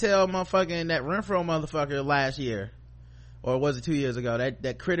I had to tell motherfucking that Renfro motherfucker last year. Or was it 2 years ago?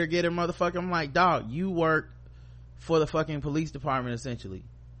 That critter getter motherfucker. I'm like, dog, you work for the fucking police department essentially.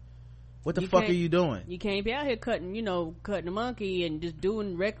 What the fuck are you doing? You can't be out here cutting the monkey and just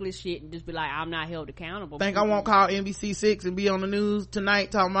doing reckless shit and just be like, I'm not held accountable. Think I won't call NBC6 and be on the news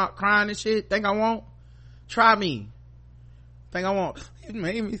tonight talking about crying and shit? Think I won't? Try me. Think I won't? It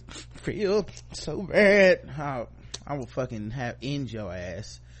made me feel so bad. I will fucking end your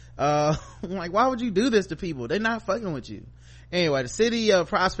ass. Like, why would you do this to people? They're not fucking with you. Anyway, the city of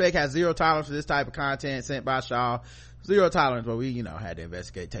Prospect has zero tolerance for this type of content sent by Shaw. Zero tolerance, but we had to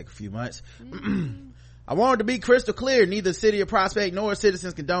investigate, take a few months. I wanted to be crystal clear. Neither the city of Prospect nor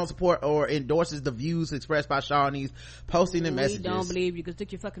citizens condone, support, or endorses the views expressed by Shaw in these posting and messages. We don't believe you can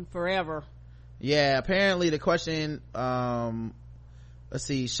stick your fucking forever. Yeah, apparently the question, let's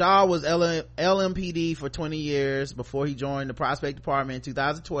see, Shaw was LMPD for 20 years before he joined the Prospect Department in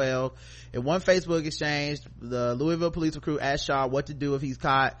 2012. In one Facebook exchange, the Louisville police recruit asked Shaw what to do if he's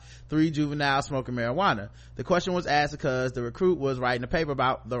caught 3 juveniles smoking marijuana. The question was asked because the recruit was writing a paper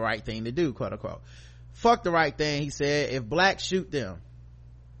about the right thing to do, quote unquote. Fuck the right thing, he said. If blacks, shoot them.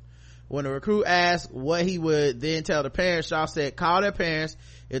 When the recruit asked what he would then tell the parents, Shaw said, call their parents.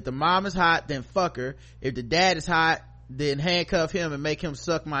 If the mom is hot, then fuck her. If the dad is hot, then handcuff him and make him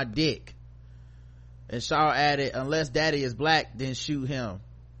suck my dick. And Shaw added, unless daddy is black, then shoot him.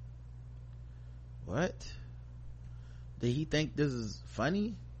 What? Did he think this is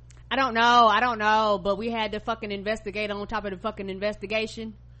funny? I don't know, but we had to fucking investigate on top of the fucking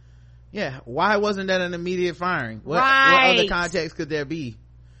investigation. Yeah, why wasn't that an immediate firing? What other context could there be?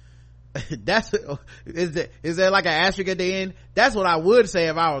 Is there like an asterisk at the end? That's what I would say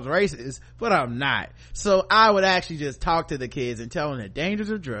if I was racist, but I'm not. So I would actually just talk to the kids and tell them the dangers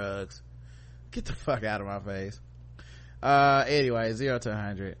of drugs. Get the fuck out of my face. Anyway, 0 to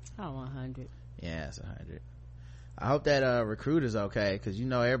 100. Oh, 100. Yeah, it's 100. I hope that recruit is okay, because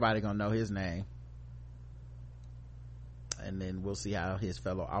everybody gonna know his name, and then we'll see how his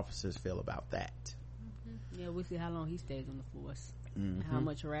fellow officers feel about that. Yeah, we'll see how long he stays on the force. How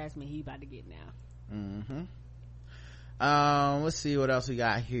much harassment he about to get now. Let's see what else we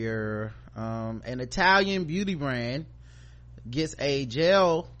got here. An Italian beauty brand gets a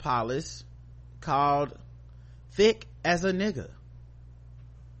gel polish called Thick as a Nigga.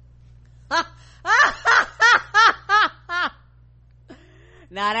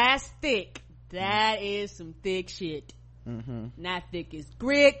 Now that's thick. That is some thick shit. Not thick as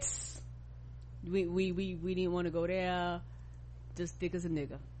grits. We didn't want to go there. Just thick as a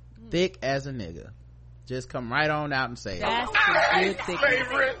nigga. Thick as a nigga. Just come right on out and say it. That's a good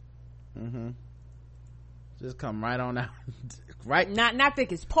thick. Just come right on out. Right. Not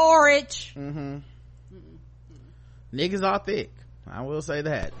thick as porridge. Niggas are thick. I will say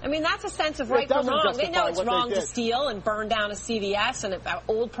that. I mean, that's a sense of right from wrong. They know it's wrong to steal and burn down a CVS and an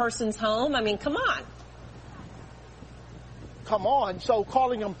old person's home. I mean, come on. Come on. So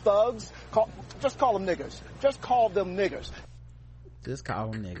calling them thugs, just call them niggers. Just call them niggers. Just call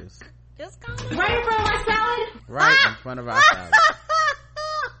them niggas. Just call them. Right in front of our salad? Right in front of our salad.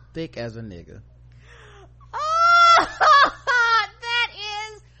 Thick as a nigga. That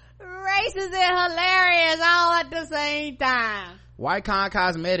is racist and hilarious all at the same time. Wycon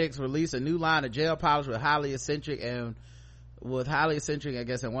Cosmetics released a new line of gel polish with highly eccentric, I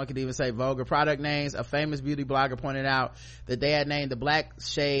guess, and one could even say vulgar product names. A famous beauty blogger pointed out that they had named the black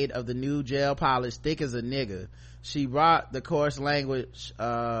shade of the new gel polish Thick as a Nigga. She brought the coarse language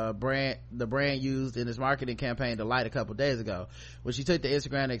the brand used in its marketing campaign to light a couple days ago. When she took to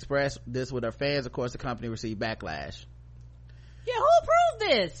Instagram to express this with her fans, of course the company received backlash. Yeah, who approved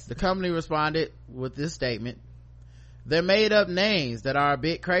this? The company responded with this statement: they're made up names that are a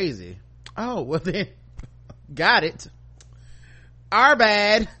bit crazy. Oh, well then, got it. Our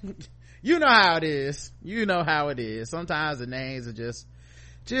bad. You know how it is. Sometimes the names are just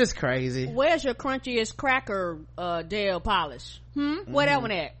crazy. Where's your crunchiest cracker gel polish? Where that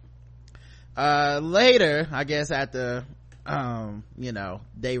one at? Later, I guess after you know,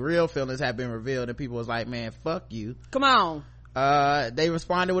 they real feelings have been revealed and people was like, man, fuck you. Come on. They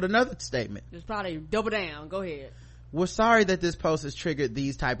responded with another statement. It's probably double down. Go ahead. We're sorry that this post has triggered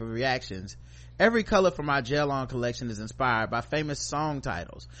these type of reactions. Every color from our Gel On collection is inspired by famous song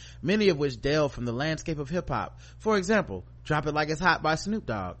titles, many of which delve from the landscape of hip-hop. For example, Drop It Like It's Hot by Snoop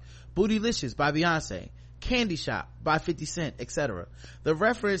Dogg, Bootylicious by Beyonce, Candy Shop by 50 Cent, etc. The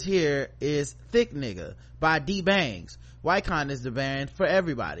reference here is Thick Nigga by D-Bangs. Wycon is the band for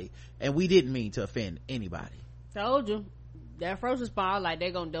everybody, and we didn't mean to offend anybody. Told you. That first response, like,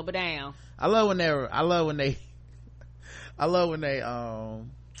 they're gonna double down. I love when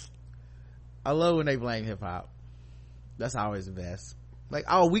they blame hip-hop. That's always the best. Like,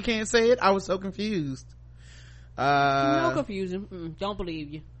 oh, we can't say it? I was so confused. No confusion. Don't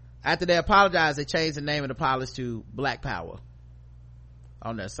believe you. After they apologized, they changed the name of the polish to Black Power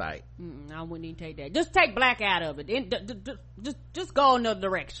on their site. I wouldn't even take that. Just take black out of it. Just go another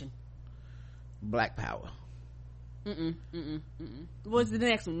direction. Black Power. What's the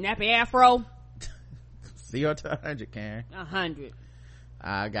next one? Nappy Afro? 0 to 100, Karen. 100.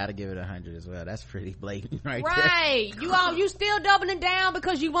 I gotta give it 100 as well. That's pretty blatant right there. You still doubling down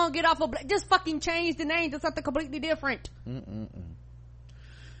because you won't get off of just fucking change the name to something completely different.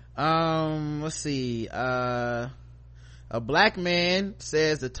 Let's see. A black man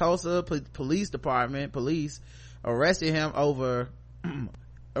says the Tulsa police arrested him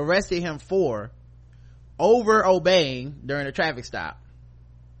for over obeying during a traffic stop.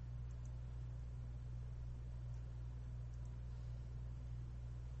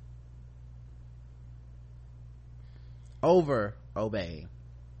 Over obeying.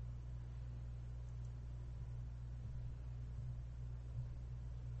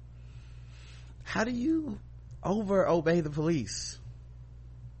 How do you over obey the police?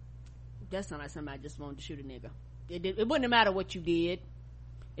 That sounds like somebody just wanted to shoot a nigga. It wouldn't matter what you did.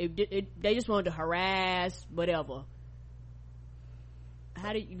 They just wanted to harass, whatever.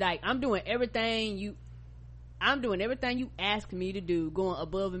 How do you, like, I'm doing everything you ask me to do, going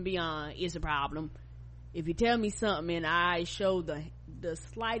above and beyond is a problem. If you tell me something and I show the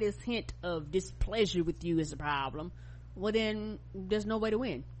slightest hint of displeasure with you is a problem, well then there's no way to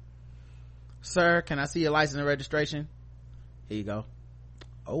win. Sir, can I see your license and registration? Here you go.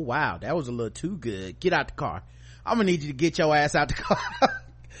 Oh wow, that was a little too good. Get out the car. I'm gonna need you to get your ass out the car.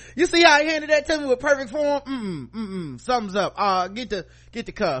 You see how he handed that to me with perfect form? Something's up. Get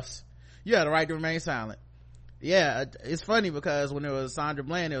the cuffs. You had the right to remain silent. Yeah, it's funny because when it was Sandra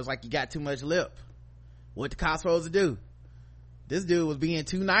Bland, it was like you got too much lip. What the cops supposed to do? This dude was being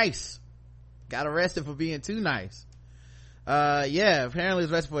too nice. Got arrested for being too nice. Apparently he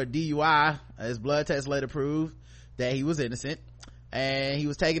was arrested for a DUI. His blood test later proved that he was innocent, and he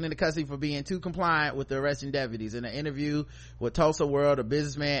was taken into custody for being too compliant with the arresting deputies. In an interview with Tulsa World, a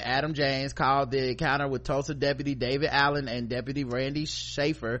businessman, Adam James, called the encounter with Tulsa deputy David Allen and deputy Randy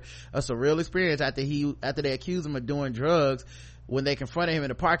Schaefer a surreal experience after they accused him of doing drugs when they confronted him in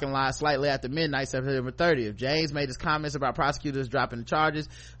the parking lot slightly after midnight, September 30th. James made his comments about prosecutors dropping the charges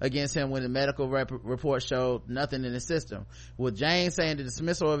against him when the medical report showed nothing in his system. With James saying the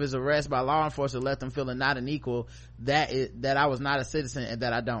dismissal of his arrest by law enforcement left him feeling not an equal, that I was not a citizen and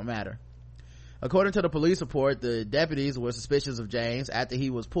that I don't matter. According to the police report, the deputies were suspicious of James after he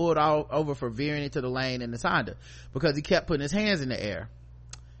was pulled over for veering into the lane in his Honda because he kept putting his hands in the air.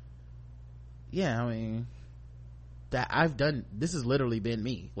 Yeah, I mean, that I've done, this has literally been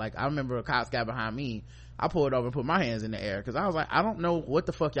me. Like, I remember a cops got behind me, I pulled over and put my hands in the air because I was like, I don't know what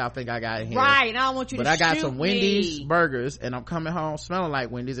the fuck y'all think I got in here, right? And I don't want you but to I got shoot some Wendy's me. burgers and I'm coming home smelling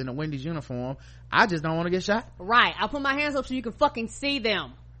like Wendy's in a Wendy's uniform. I just don't want to get shot. Right, I'll put my hands up so you can fucking see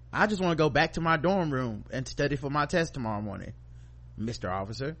them. I just want to go back to my dorm room and study for my test tomorrow morning, Mr.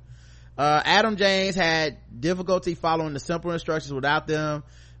 Officer. Adam James had difficulty following the simple instructions without them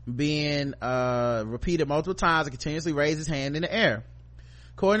being repeated multiple times and continuously raised his hand in the air.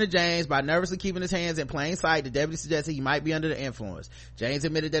 According to James, by nervously keeping his hands in plain sight, the deputy suggested he might be under the influence. James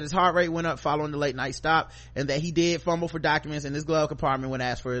admitted that his heart rate went up following the late night stop and that he did fumble for documents in his glove compartment when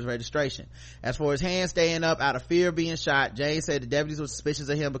asked for his registration. As for his hands staying up out of fear of being shot, James said the deputies were suspicious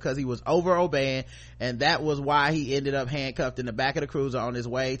of him because he was over obeying, and that was why he ended up handcuffed in the back of the cruiser on his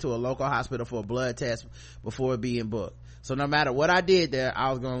way to a local hospital for a blood test before being booked. So no matter what I did there,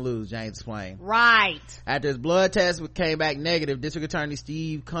 I was going to lose, James explained. Right. After his blood test came back negative, District Attorney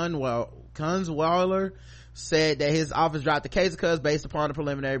Steve Kunzweiler said that his office dropped the case because based upon the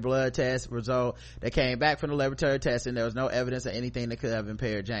preliminary blood test result that came back from the laboratory testing, there was no evidence of anything that could have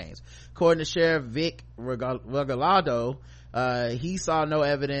impaired James. According to Sheriff Vic Regalado, he saw no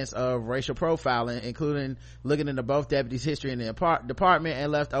evidence of racial profiling, including looking into both deputies' history in the department,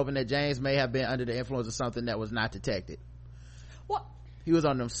 and left open that James may have been under the influence of something that was not detected. What? He was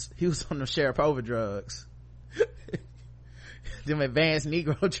on them Sharapova drugs. Them advanced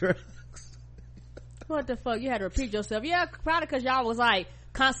Negro drugs. What the fuck? You had to repeat yourself. Yeah, probably because y'all was like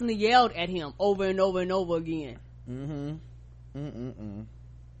constantly yelled at him over and over and over again.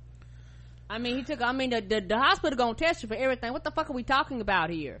 I mean, the hospital gonna test you for everything. What the fuck are we talking about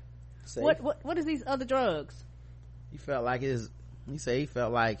here? Safe. What is these other drugs? He felt like he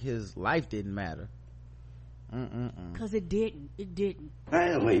felt like his life didn't matter. Cause it didn't. I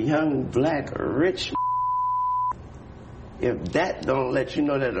am a young, black, rich. If that don't let you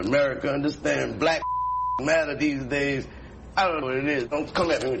know that America understands black matter these days, I don't know what it is. Don't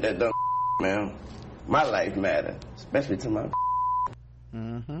come at me with that dumb man. My life matter, especially to my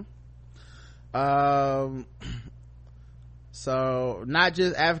so not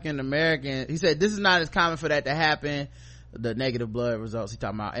just African American. He said this is not as common for that to happen, the negative blood results he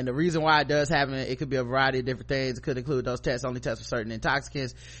talking about, and the reason why it does happen, it could be a variety of different things. It could include those tests only test for certain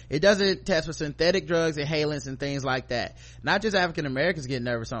intoxicants. It doesn't test for synthetic drugs, inhalants, and things like that. Not just African Americans get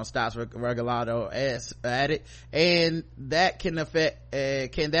nervous on stops, Regalado added, and that can affect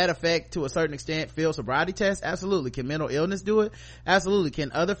to a certain extent field sobriety tests? Absolutely. Can mental illness do it? Absolutely.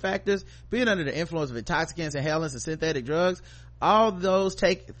 Can other factors, being under the influence of intoxicants, inhalants, and synthetic drugs, all those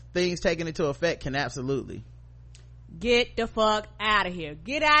things taken into effect can absolutely. Get the fuck out of here.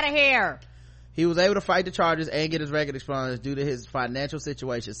 Get out of here. He was able to fight the charges and get his record expunged due to his financial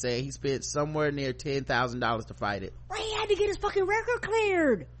situation, saying he spent somewhere near $10,000 to fight it. Right, he had to get his fucking record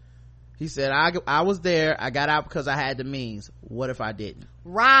cleared. He said, I was there, I got out because I had the means. What if I didn't?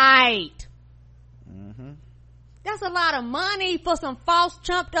 Right. That's a lot of money for some false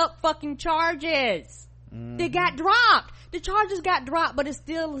chumped up fucking charges. They got dropped. The charges got dropped, but it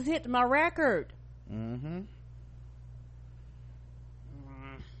still hit my record.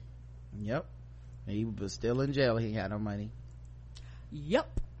 Yep. He was still in jail. He had no money.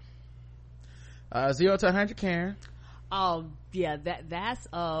 Yep. 0 to 100, Karen. Oh yeah, that's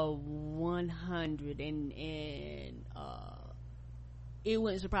 100, and it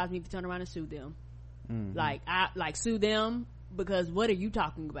wouldn't surprise me if you turn around and sue them. Like sue them because what are you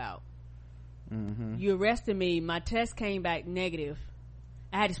talking about? You arrested me, my test came back negative,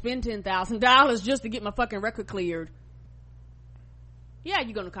 I had to spend $10,000 just to get my fucking record cleared. Yeah,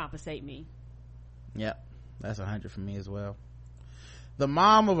 you're gonna compensate me. Yep, that's 100 for me as well. The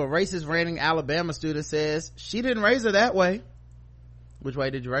mom of a racist ranting Alabama student says she didn't raise her that way. Which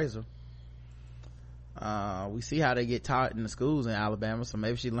way did you raise her? We see how they get taught in the schools in Alabama, so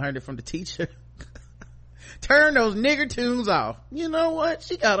maybe she learned it from the teacher. Turn those nigger tunes off. You know what,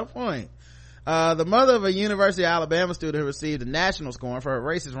 she got a point. The mother of a University of Alabama student who received a national scorn for her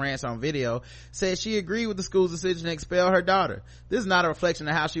racist rants on video said she agreed with the school's decision to expel her daughter. This is not a reflection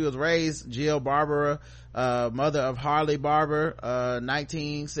of how she was raised, Jill Barbara, mother of Harley Barber,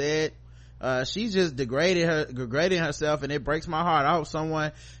 19, said. She's just degrading herself, and it breaks my heart. I hope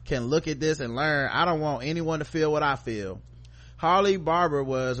someone can look at this and learn. I don't want anyone to feel what I feel. Harley Barber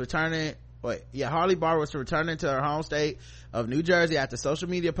was returning to her home state of New Jersey after social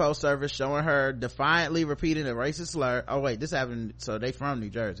media post service showing her defiantly repeating a racist slur. Oh wait, this happened, so they from New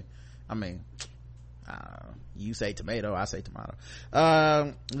Jersey. I mean, you say tomato, I say tomato.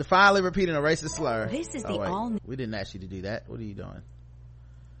 Defiantly repeating a racist slur. This is we didn't ask you to do that. What are you doing?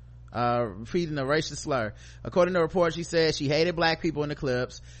 Repeating a racist slur. According to reports, she said she hated black people in the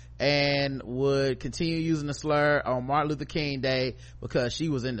clips and would continue using the slur on Martin Luther King Day because she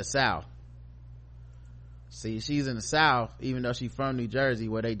was in the South. See, she's in the South, even though she's from New Jersey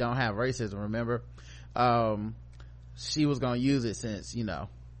where they don't have racism, remember? She was gonna use it since,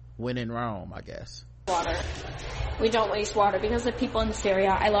 when in Rome, I guess. Water. We don't waste water because the people in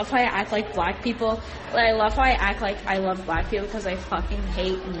Syria. I love how I act like black people, but I love how I act like I love black people because I fucking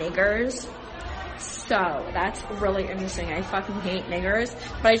hate niggers. So that's really interesting. I fucking hate niggers,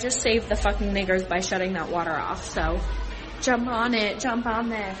 but I just saved the fucking niggers by shutting that water off. So jump on it, jump on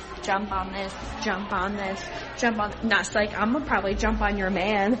this, jump on this, jump on this, jump on. Not like I'm gonna probably jump on your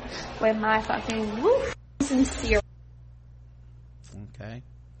man with my fucking sincere. Okay.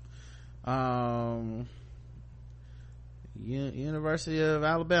 University of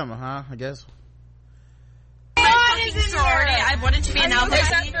Alabama, huh? I guess. God is fucking sorority. I wanted to be an alpha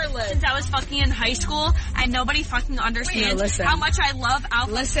since I was fucking in high school, and nobody fucking understands how much I love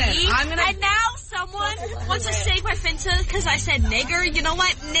alpha. And now someone wants to stake my finta because I said nigger. You know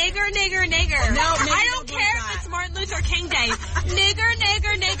what? Nigger. I don't care if it's Martin Luther King Day. Nigger.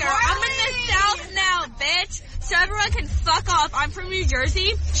 I'm in the South now, bitch. So everyone can fuck off. I'm from New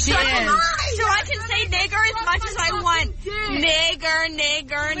Jersey. So I can say nigger as much as I want. Nigger.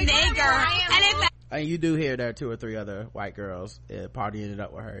 And you do hear there are 2 or 3 other white girls partying it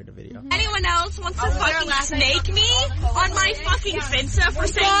up with her in the video. Anyone else wants to fucking snake me on my fucking finsta for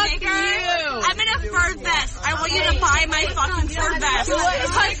saying nigger? I'm in a fur vest. I want you to buy my fucking fur vest.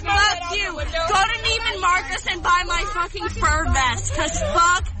 Cause fuck you. Go to Neiman Marcus and buy my fucking fur vest. Cause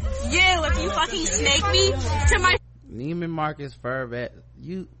fuck you if you fucking snake me to my Neiman Marcus fur vest.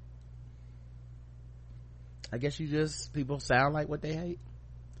 I guess people sound like what they hate.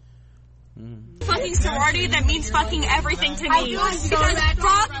 Fucking sorority that means fucking everything to me. Because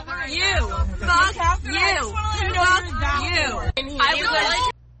fuck you.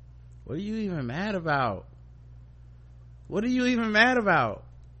 What are you even mad about?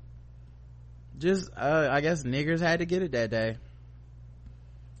 Just I guess niggers had to get it that day.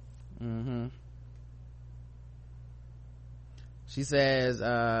 She says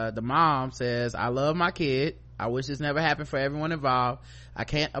the mom says, I love my kid. I wish this never happened for everyone involved. I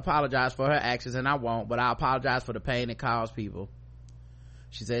can't apologize for her actions, and I won't, but I apologize for the pain it caused people.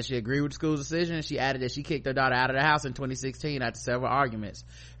 She said she agreed with the school's decision, and she added that she kicked her daughter out of the house in 2016 after several arguments,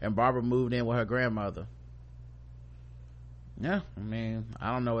 and Barbara moved in with her grandmother. Yeah, I mean,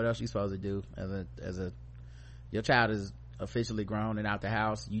 I don't know what else you're supposed to do your child is officially grown and out the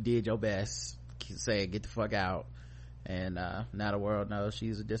house. You did your best, saying get the fuck out, and now the world knows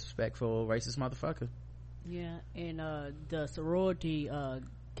she's a disrespectful, racist motherfucker. Yeah, and the sorority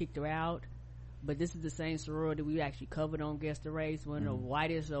kicked her out, but this is the same sorority we actually covered on Guess the Race, one of the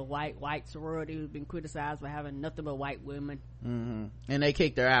whitest of white sorority who's been criticized for having nothing but white women. And they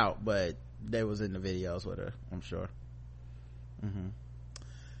kicked her out, but they was in the videos with her, I'm sure.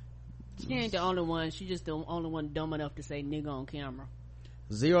 She ain't the only one. She just the only one dumb enough to say nigga on camera.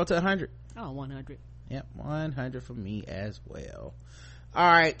 0 to 100. Oh, 100. Yep, 100 for me as well. All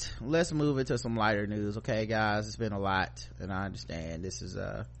right, let's move into some lighter news. Okay, guys, it's been a lot, and I understand this is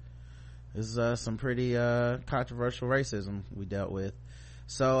some pretty controversial racism we dealt with.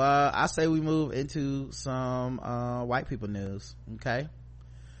 So I say we move into some white people news. Okay,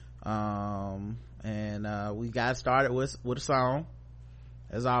 and we got started with a song,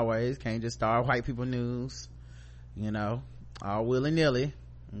 as always. Can't just start white people news, all willy-nilly.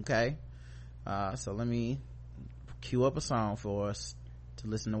 Okay, so let me cue up a song for us to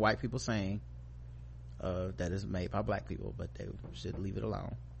listen to white people sing that is made by black people, but they should leave it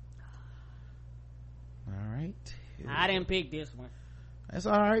alone. All right, I didn't pick this one. It's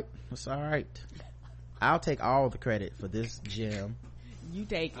all right. I'll take all the credit for this gem. You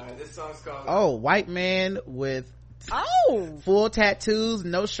take it. This song's called White Man with full tattoos,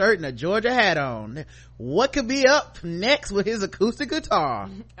 no shirt, and a Georgia hat on. What could be up next with his acoustic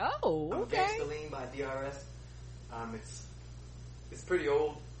guitar? Okay. Gangsta Lean by DRS. It's pretty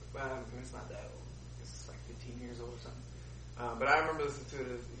old. It's not that old. It's like 15 years old or something. But I remember listening to it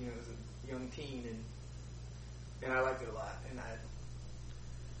as a young teen, and I liked it a lot. And I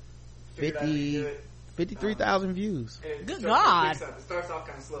figured I'd do it. 53,000 views. Good God! It starts off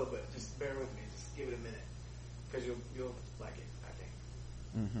kind of slow, but just bear with me. Just give it a minute, because you'll like it, I think.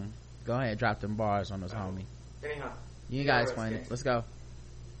 Go ahead, drop them bars on us, homie. Anyhow, you gotta explain it. Let's go.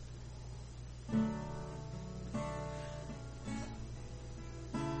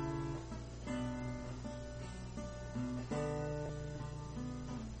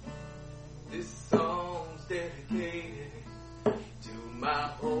 This song's dedicated to my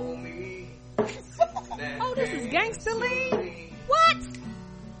homie. This is Gangsta Lean? What?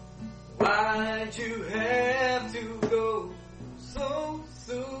 Why'd you have to go so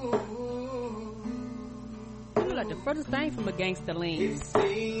soon? You look like the furthest thing from a Gangsta Lean. It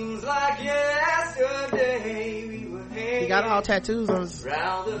seems like yesterday we were hanging. He got all tattoos on his. He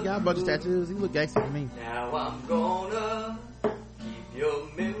got a bunch of tattoos. He look gangster to me. Now I'm gonna keep your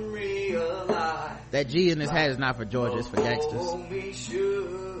memory alive. That G in his hat is not for Georgia, it's for gangsters.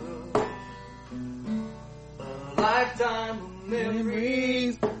 Lifetime of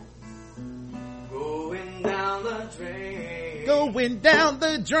memories going down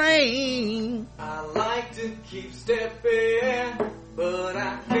the drain. I like to keep stepping, but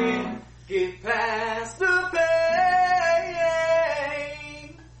I can't get past the pain.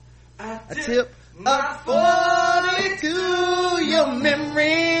 I tip my 40 to your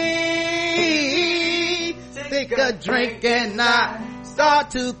memory. take a drink and I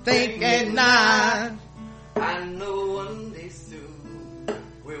start to think and I know one day soon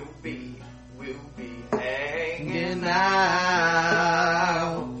we'll be hanging out.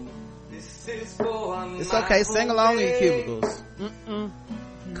 This is for it's okay, sing along in your cubicles.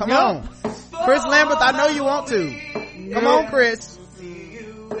 Come on, Chris Lambert, I know you want to. Come on, Chris.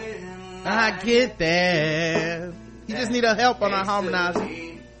 I get there. You just need a help on our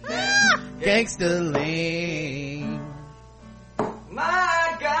harmonizer. Gangsta Lean.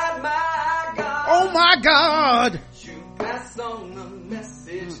 My God, oh my God, you pass on a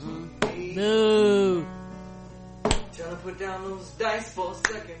message to me. Boo. Tell her put down those dice for a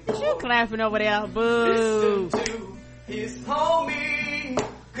second. What you clapping over there? Boo. Listen to his homie.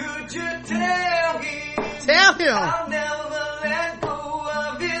 Could you tell him? Tell him. I'll never let go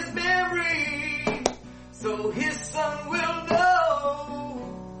of his memory, so his son will know.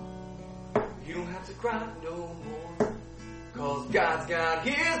 You don't have to cry no more, 'cause God's got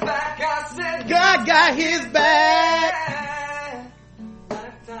his back. I said God got his back.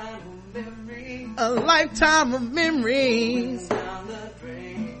 Lifetime of memories. A lifetime of memories. Down the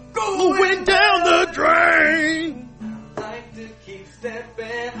drain. Going down the drain. I like to keep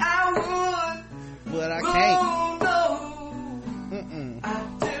stepping. I would, but I can't. Oh no. I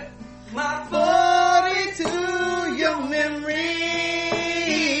dip my 40 to your memory.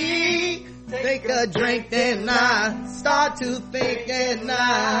 Take a drink and I start to think and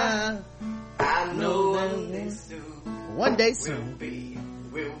I know one day soon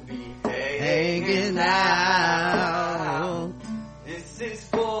we'll be hanging out. This is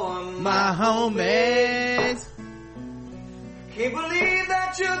for my homies. Can't believe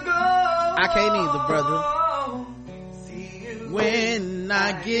that you're gone. I can't either, brother. When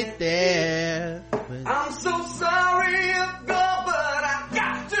I get there, I'm so sorry you're gone, but I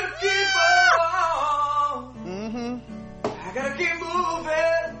got to keep on. I gotta keep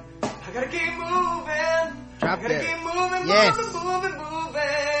moving. I gotta keep moving. Drop I gotta that. keep moving, Yes.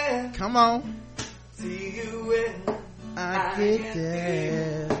 moving. Come on. See you when I get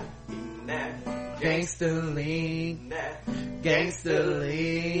there. Gangsta Lean. Gangsta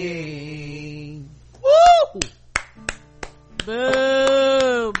Lean. Woo!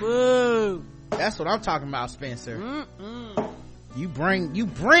 Boo, boo. That's what I'm talking about, Spencer. You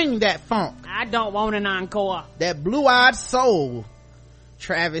bring that funk. I don't want an encore. That blue-eyed soul,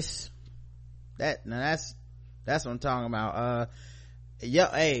 Travis. That's what I'm talking about.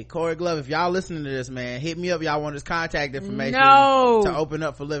 Hey, Corey Glove, if y'all listening to this, man, hit me up. Y'all want his contact information to open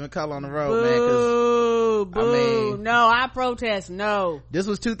up for Living Color on the Road, man. No, I protest. No, this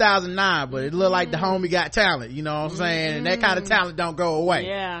was 2009, but it looked like the homie got talent. You know what I'm saying? And that kind of talent don't go away.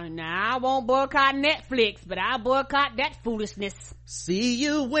 Yeah. Now I won't boycott Netflix, but I'll boycott that foolishness. See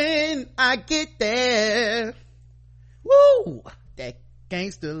you when I get there. Woo! That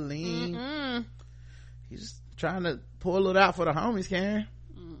gangster lean. He's just trying to pull it out for the homies, Karen.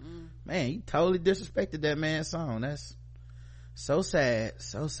 Man, you totally disrespected that man's song. That's so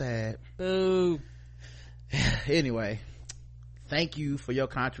sad. Boo. Anyway, thank you for your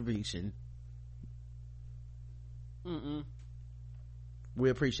contribution. We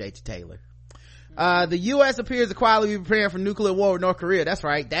appreciate you, Taylor. The U.S. appears to quietly be preparing for nuclear war with North Korea. That's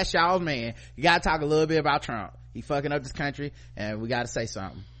right, that's y'all's man. You gotta talk a little bit about Trump. He fucking up this country, and we gotta say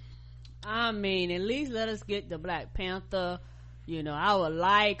something. I mean, at least let us get the Black Panther. You know, I would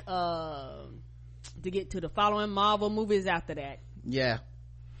like to get to the following Marvel movies after that. Yeah,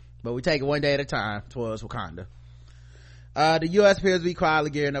 but we take it one day at a time towards Wakanda. The U.S. appears to be quietly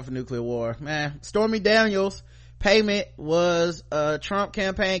gearing up for nuclear war. Man, Stormy Daniels' payment was a Trump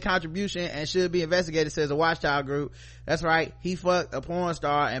campaign contribution and should be investigated, says a Watchtower group. That's right, he fucked a porn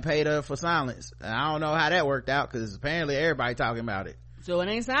star and paid her for silence. And I don't know how that worked out, because apparently everybody talking about it. So it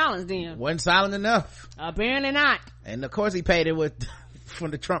ain't silence then. Wasn't silent enough. Apparently not. And of course he paid it with from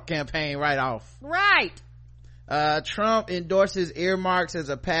the Trump campaign right off. Right. Trump endorses earmarks as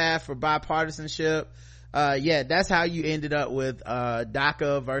a path for bipartisanship. Yeah, that's how you ended up with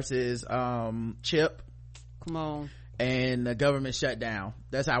DACA versus CHIP. Come on. And the government shutdown.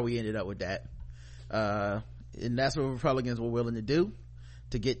 That's how we ended up with that. And that's what Republicans were willing to do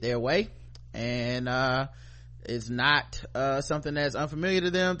to get their way. And it's not something that's unfamiliar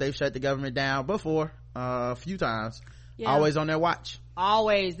to them. They've shut the government down before a few times. Yeah. Always on their watch.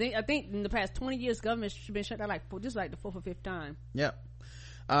 Always. I think in the past 20 years government's been shut down like the 4th or 5th time. Yep.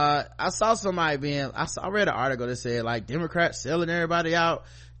 I saw somebody I read an article that said like Democrats selling everybody out.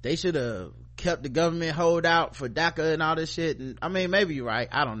 They should have kept the government hold out for DACA and all this shit. And I mean, maybe you're right.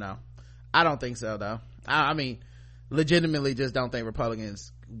 I don't know. I don't think so though. I mean, legitimately just don't think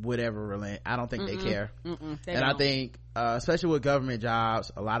Republicans would ever relent. I don't think they care. They and don't. I think especially with government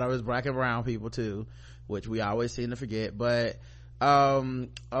jobs, a lot of it's black and brown people too, which we always seem to forget. But a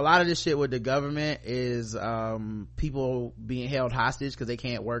lot of this shit with the government is people being held hostage because they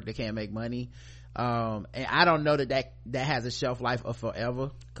can't work, they can't make money. And I don't know that has a shelf life of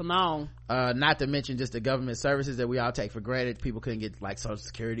forever. Come on. Not to mention just the government services that we all take for granted. People couldn't get like social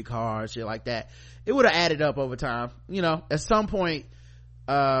security cards, shit like that. It would have added up over time. You know, at some point,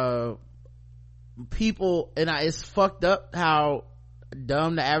 people, and it's fucked up how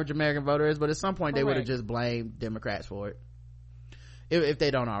dumb the average American voter is, but at some point they would have just blamed Democrats for it. If they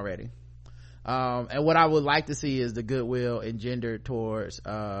don't already. And what I would like to see is the goodwill engendered towards,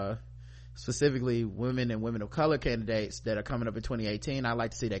 specifically women and women of color candidates that are coming up in 2018. I'd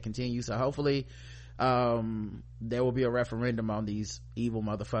like to see that continue. So hopefully, there will be a referendum on these evil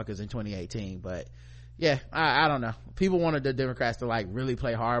motherfuckers in 2018. But yeah, I don't know. People wanted the Democrats to like really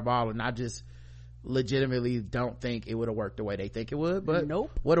play hardball and not just legitimately don't think it would have worked the way they think it would. But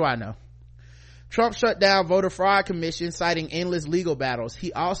nope. What do I know? Trump shut down voter fraud commission citing endless legal battles.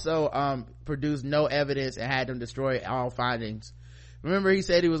 He also produced no evidence and had them destroy all findings. Remember, he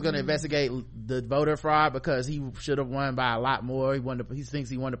said he was going to investigate the voter fraud because he should have won by a lot more. He thinks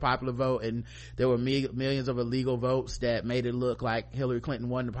he won the popular vote, and there were millions of illegal votes that made it look like Hillary Clinton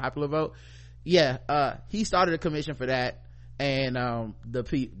won the popular vote. Yeah, he started a commission for that, and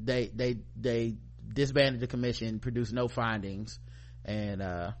they disbanded the commission, produced no findings, and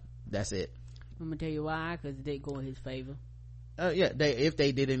that's it. I'm gonna tell you why, because they go in his favor. If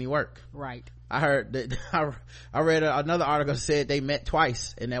they did any work, right? I heard that. I read another article that said they met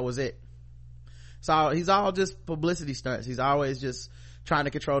twice and that was it. So he's all just publicity stunts. He's always just trying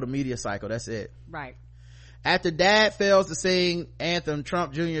to control the media cycle. That's it. Right. After dad fails to sing anthem,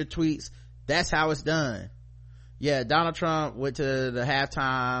 Trump Jr. tweets, "That's how it's done." Yeah, Donald Trump went to the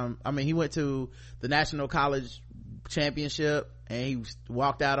halftime. He went to the National College Championship and he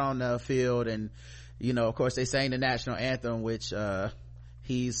walked out on the field, and you know, of course they sang the national anthem, which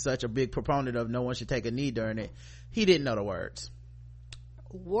he's such a big proponent of. No one should take a knee during it. He didn't know the words.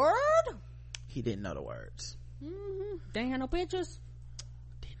 He didn't know the words. They ain't had no pictures.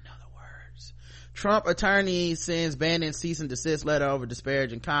 Didn't know the words. Trump attorney sends Bannon cease and desist letter over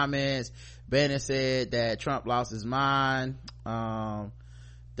disparaging comments. Bannon said that Trump lost his mind.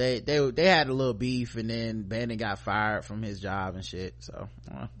 They had a little beef, and then Bannon got fired from his job and shit. So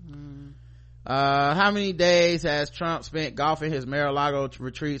how many days has Trump spent golfing? His Mar-a-Lago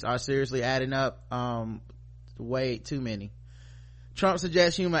retreats are seriously adding up. Way too many. Trump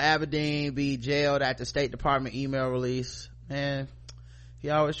suggests Huma Abedin be jailed at the State Department email release. Man, he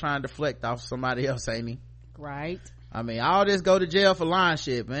always trying to deflect off somebody else, ain't he? Right. All this go to jail for lying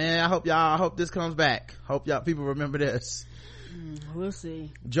shit, man. I hope this comes back. Hope y'all people remember this. We'll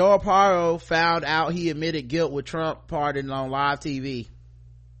see. Joe Arpaio found out he admitted guilt with Trump pardoned on live TV.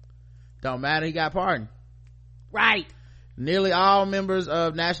 Don't matter, he got pardoned. Right. Nearly all members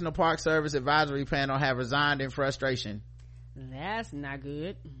of National Park Service Advisory Panel have resigned in frustration. That's not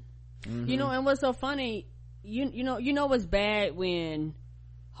good. You know, and what's so funny, you know what's bad when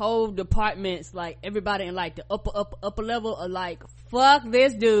whole departments, like everybody in like the upper level are like, fuck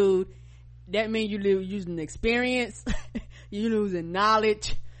this dude. That means you're losing experience. You're losing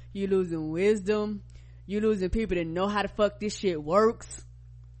knowledge. You're losing wisdom. You're losing people that know how the fuck this shit works.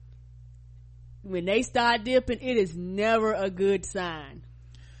 When they start dipping, it is never a good sign.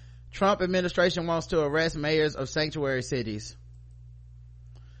 Trump administration wants to arrest mayors of sanctuary cities.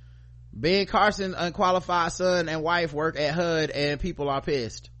 Ben Carson's unqualified son and wife work at HUD and people are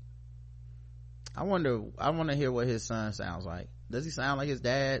pissed. I want to hear what his son sounds like. Does he sound like his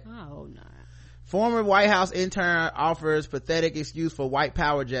dad? I hope not. Former White House intern offers pathetic excuse for white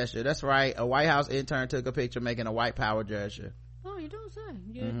power gesture. That's right. A White House intern took a picture making a white power gesture. Oh, you don't say.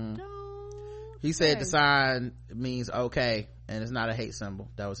 You don't. He said the sign means okay, and it's not a hate symbol.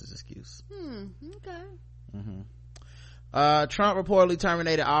 That was his excuse. Okay. Trump reportedly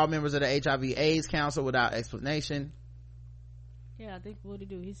terminated all members of the HIV/AIDS Council without explanation. Yeah, I think what he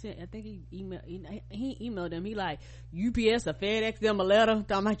do? He said, I think he emailed them. He like, UPS or FedEx them a letter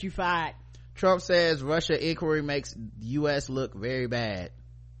talking about you fired. Trump says Russia inquiry makes U.S. look very bad.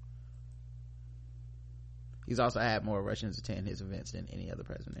 He's also had more Russians attend his events than any other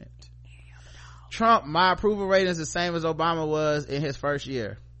president. Trump, my approval rating is the same as Obama was in his first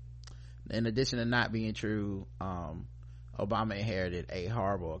year. In addition to not being true, Obama inherited a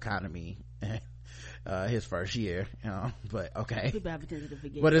horrible economy his first year, but okay.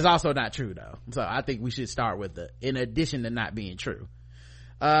 But it's also not true though. So I think we should start with in addition to not being true.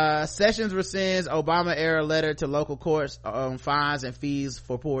 Sessions rescinds Obama era letter to local courts on fines and fees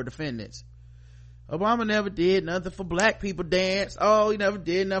for poor defendants. Obama never did nothing for black people dance. He never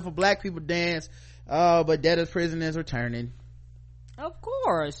did nothing for black people dance. But debtors prison is returning. Of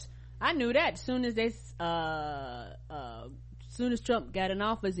course. I knew that as soon as Trump got in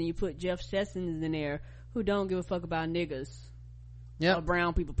office and you put Jeff Sessions in there, who don't give a fuck about niggas. Yep. Or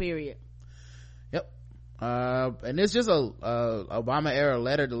brown people, period. Yep. And it's just a Obama era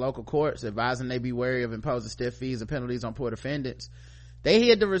letter to local courts advising they be wary of imposing stiff fees and penalties on poor defendants. They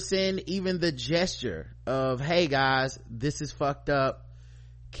had to rescind even the gesture of, hey guys, this is fucked up,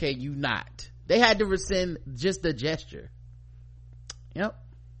 can you not? They had to rescind just the gesture. Yep.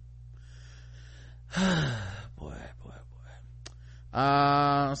 boy.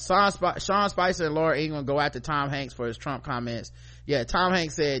 Sean Spicer and Laura Ingraham go after Tom Hanks for his Trump comments. Yeah, Tom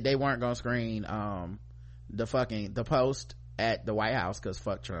Hanks said they weren't gonna screen the post at the White House because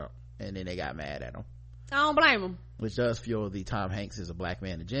fuck Trump, and then they got mad at him. I don't blame him. Which does fuel the Tom Hanks is a black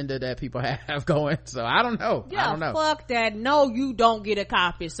man agenda that people have going. So I don't know. Yeah, I don't know. Fuck that. No, you don't get a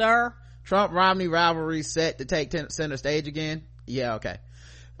copy, sir. Trump Romney rivalry set to take center stage again. Yeah, okay.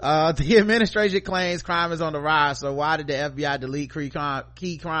 The administration claims crime is on the rise, so why did the FBI delete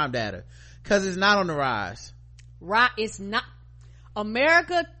key crime data? Because it's not on the rise. Right, it's not.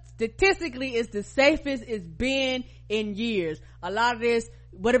 America statistically is the safest it's been in years. A lot of this,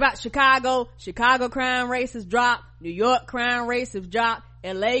 what about Chicago? Chicago crime rates has dropped. New York crime rates have dropped.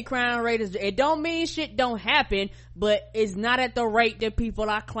 LA crime rate is, it don't mean shit don't happen, but it's not at the rate that people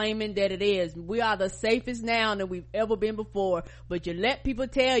are claiming that it is. We are the safest now than we've ever been before, but you let people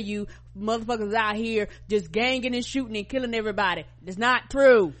tell you motherfuckers out here just ganging and shooting and killing everybody. It's not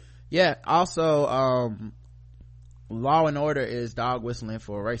true. Yeah, also Law and Order is dog whistling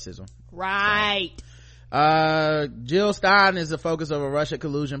for racism. Right. So, Jill Stein is the focus of a Russia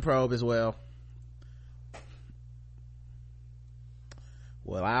collusion probe as well.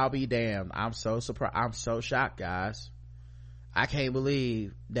 Well, I'll be damned. I'm so surprised. I'm so shocked, guys. I can't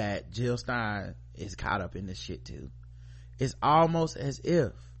believe that Jill Stein is caught up in this shit too. It's almost as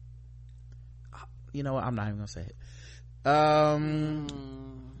if, you know what, I'm not even gonna say it.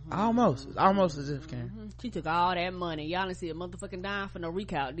 Almost as if, Karen. She took all that money. Y'all didn't see a motherfucking dime for no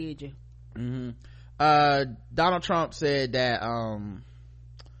recount, did you? Donald Trump said that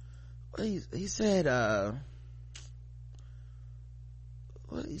he said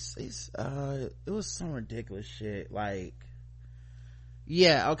it was some ridiculous shit, like,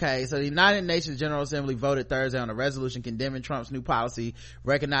 yeah, okay, so the United Nations General Assembly voted Thursday on a resolution condemning Trump's new policy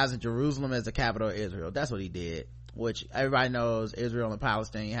recognizing Jerusalem as the capital of Israel. That's what he did, which everybody knows Israel and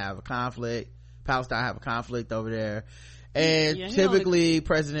Palestine have a conflict over there, and typically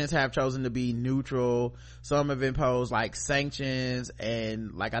presidents have chosen to be neutral. Some have imposed like sanctions,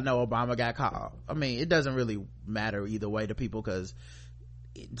 and like I know Obama got caught. I mean, it doesn't really matter either way to people, because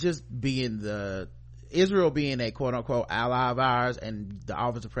just being Israel being a quote-unquote ally of ours, and the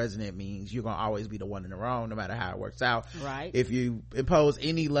office of president means you're gonna always be the one in the wrong no matter how it works out. Right. If you impose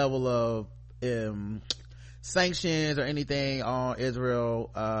any level of sanctions or anything on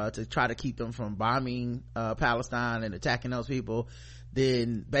Israel to try to keep them from bombing Palestine and attacking those people,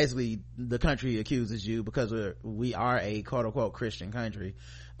 then basically the country accuses you, because we are a quote-unquote Christian country,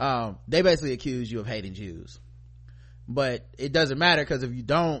 they basically accuse you of hating Jews. But it doesn't matter, because if you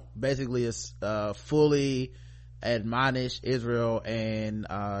don't basically fully admonish Israel and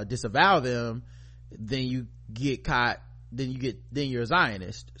disavow them, then you get caught, then you're a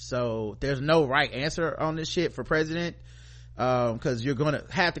Zionist. So there's no right answer on this shit for president, because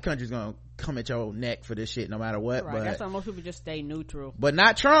half the country's gonna come at your neck for this shit no matter what. Right. But that's why most people just stay neutral. But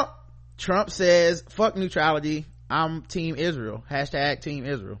not Trump. Trump says fuck neutrality, I'm team Israel, #team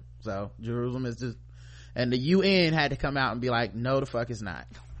Israel. So Jerusalem is just, and the UN had to come out and be like, no, the fuck it's not.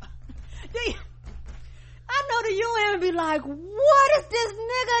 I know the UN would be like, what is this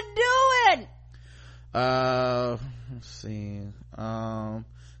nigga doing? Let's see.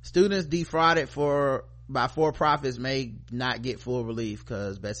 Students defrauded by for-profits may not get full relief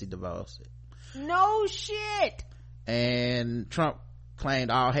because Betsy DeVos. No shit. And Trump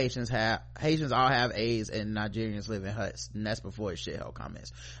claimed all Haitians all have AIDS and Nigerians live in huts, and that's before his shithole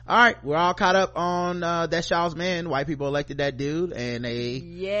comments. All right, we're all caught up on that's y'all's man. White people elected that dude, and they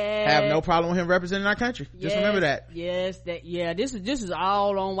have no problem with him representing our country. Just remember that. Yes, this is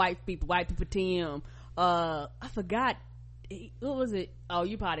all on white people team. I forgot, what was it? Oh,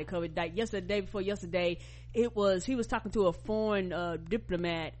 you probably covered that yesterday. He was talking to a foreign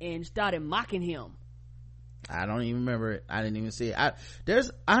diplomat and started mocking him. I don't even remember it. I didn't even see it.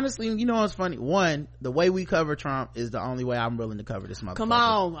 There's honestly, you know what's funny? One, the way we cover Trump is the only way I'm willing to cover this motherfucker. Come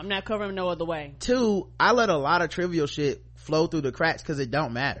on, I'm not covering no other way. Two, I let a lot of trivial shit flow through the cracks because it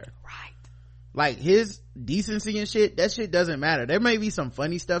don't matter. Right. Like his decency and shit, that shit doesn't matter. There may be some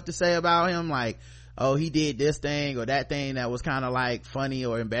funny stuff to say about him, like, oh, he did this thing or that thing that was kind of like funny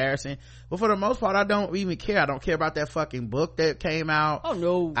or embarrassing, but for the most part I don't even care. I don't care about that fucking book that came out. Oh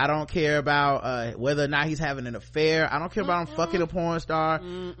no. I don't care about whether or not he's having an affair. I don't care about him fucking a porn star.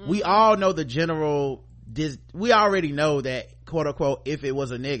 We all know the general we already know that, quote unquote, if it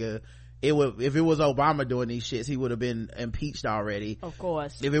was a nigga, if it was Obama doing these shits, he would have been impeached already. Of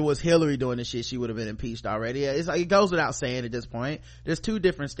course. If it was Hillary doing this shit, she would have been impeached already. It's like, it goes without saying at this point, there's two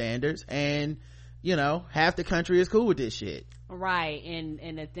different standards, and you know, half the country is cool with this shit. Right.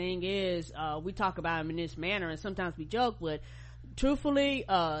 And the thing is, we talk about him in this manner and sometimes we joke, but truthfully,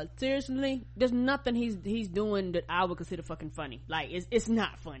 seriously, there's nothing he's doing that I would consider fucking funny. Like, it's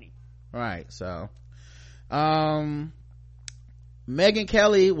not funny. Right. So Megyn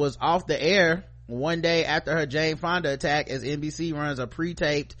Kelly was off the air one day after her Jane Fonda attack as NBC runs a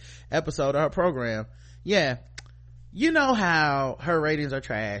pre-taped episode of her program. Yeah, you know how her ratings are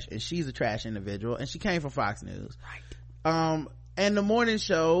trash and she's a trash individual, and she came from Fox News. Right. And the morning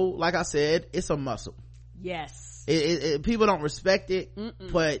show, like I said, it's a muscle. Yes. People don't respect it.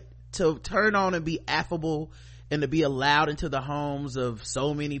 But to turn on and be affable and to be allowed into the homes of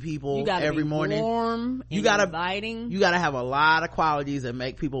so many people every morning, warm, you gotta inviting. You gotta have a lot of qualities that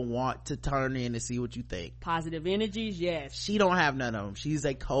make people want to turn in to see what you think. Positive energies. Yes. She don't have none of them. She's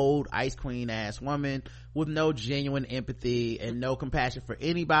a cold ice queen ass woman with no genuine empathy and no compassion for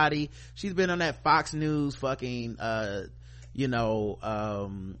anybody. She's been on that Fox News fucking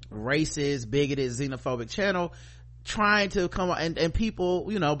racist, bigoted, xenophobic channel, trying to come and people,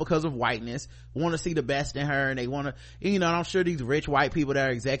 you know, because of whiteness, want to see the best in her, and they want to, you know, and I'm sure these rich white people that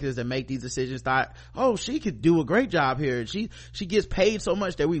are executives that make these decisions thought, oh, she could do a great job here, she gets paid so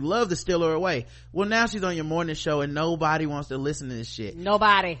much that we love to steal her away. Well, now she's on your morning show and nobody wants to listen to this shit.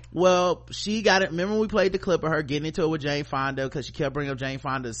 Nobody. Well, she got it. Remember we played the clip of her getting into it with Jane Fonda because she kept bringing up Jane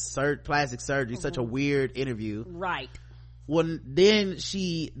Fonda's plastic surgery, such a weird interview. Right. Well, then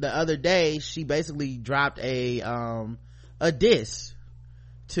the other day, she basically dropped a diss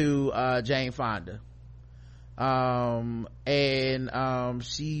to Jane Fonda.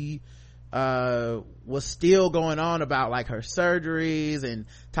 She was still going on about like her surgeries and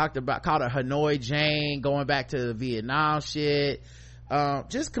called her Hanoi Jane, going back to the Vietnam shit.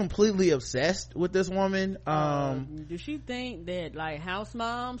 Just completely obsessed with this woman. Does she think that like house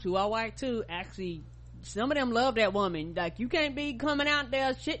moms who are white too actually, some of them love that woman? Like, you can't be coming out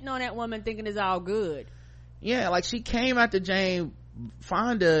there shitting on that woman thinking it's all good. Yeah, like she came after Jane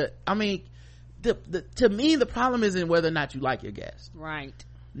Fonda. I mean, to me the problem isn't whether or not you like your guest. Right.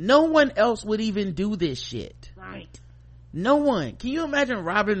 No one else would even do this shit. Right. No one. Can you imagine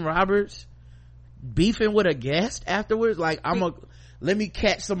Robin Roberts beefing with a guest afterwards? Like, let me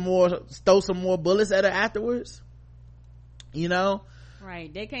catch some more, throw some more bullets at her afterwards, you know?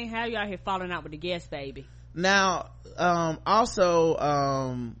 Right. They can't have you out here falling out with the guest, baby. Now,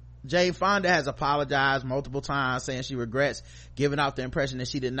 also, Jane Fonda has apologized multiple times, saying she regrets giving out the impression that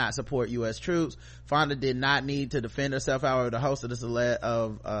she did not support U.S. troops. Fonda did not need to defend herself. However, the host of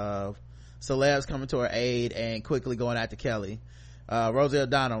the celebs coming to her aid and quickly going after Kelly. Rosie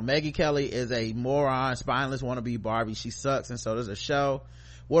O'Donnell, Megyn Kelly is a moron, spineless wannabe Barbie. She sucks, and so does her show.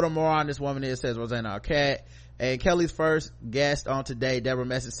 What a moron this woman is, says Rosanna Arquette. And Kelly's first guest on Today, Deborah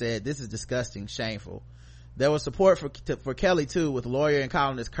Messing, said, this is disgusting, shameful. There was support for Kelly too, with lawyer and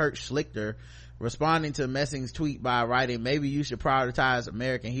columnist Kurt Schlichter responding to Messing's tweet by writing, maybe you should prioritize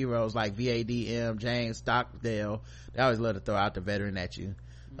American heroes like VADM, James Stockdale. They always love to throw out the veteran at you.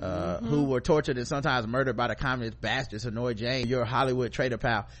 Who were tortured and sometimes murdered by the communist bastards. Hanoi Jane, your Hollywood traitor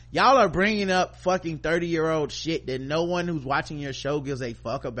pal. Y'all are bringing up fucking 30-year-old shit that no one who's watching your show gives a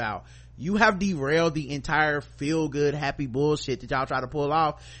fuck about. You have derailed the entire feel-good, happy bullshit that y'all try to pull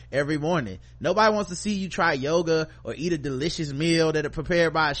off every morning. Nobody wants to see you try yoga or eat a delicious meal that are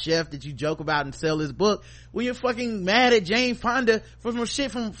prepared by a chef that you joke about and sell his book when you're fucking mad at Jane Fonda for some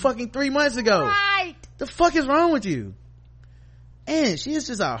shit from fucking 3 months ago. Right. The fuck is wrong with you? And she is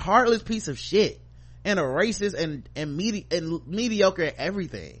just a heartless piece of shit and a racist and mediocre at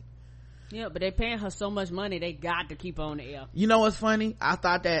everything. Yeah, but they paying her so much money, they got to keep on the air. You know what's funny? I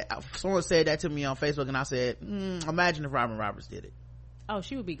thought that someone said that to me on Facebook, and I said, imagine if Robin Roberts did it. Oh,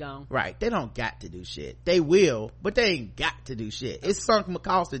 she would be gone. Right. They don't got to do shit. They will, but they ain't got to do shit. It's sunk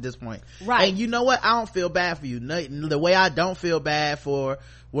cost at this point. Right. And you know what? I don't feel bad for you. The way I don't feel bad for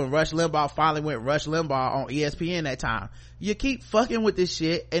when Rush Limbaugh finally went Rush Limbaugh on ESPN that time. You keep fucking with this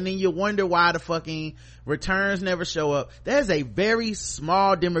shit and then you wonder why the fucking returns never show up. There's a very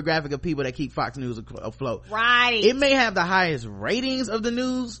small demographic of people that keep Fox News afloat. Right. It may have the highest ratings of the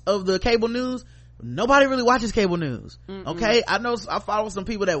news, of the cable news. Nobody really watches cable news. Okay, I know I follow some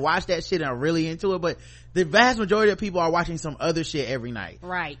people that watch that shit and are really into it, but the vast majority of people are watching some other shit every night.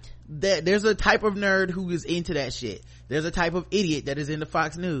 Right. There's a type of nerd who is into that shit. There's a type of idiot that is into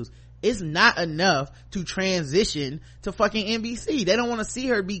Fox News. It's not enough to transition to fucking NBC. They don't want to see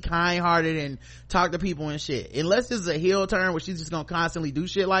her be kind-hearted and talk to people and shit. Unless this is a heel turn where she's just gonna constantly do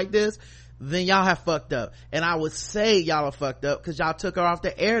shit like this, then y'all have fucked up. And I would say y'all are fucked up because y'all took her off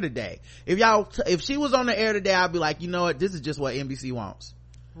the air today. If she was on the air today, I'd be like, you know what, this is just what NBC wants.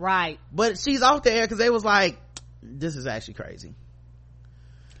 Right. But she's off the air because they was like, this is actually crazy.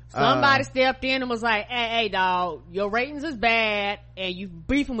 Somebody stepped in and was like, hey dog, your ratings is bad and you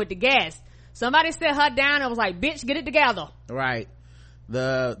beefing with the guests. Somebody set her down and was like, bitch, get it together. Right.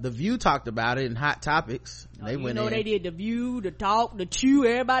 The View talked about it in Hot Topics. They went in. They did The View, The Talk, The Chew,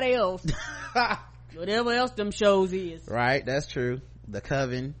 everybody else. Whatever else them shows is. Right, that's true. The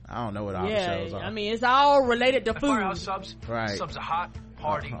Coven. I don't know what all the shows are. I mean, it's all related to food. Subs. Right. Subs are hot.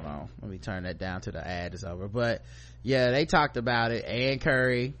 Party. Hold on. Let me turn that down to the ad is over. But yeah, they talked about it. Ann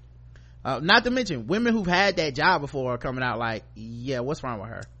Curry. Not to mention women who've had that job before are coming out like, yeah, what's wrong with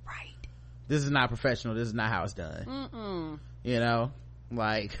her? Right. This is not professional. This is not how it's done. You know,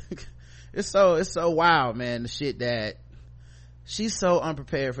 like it's so wild, man. The shit that she's so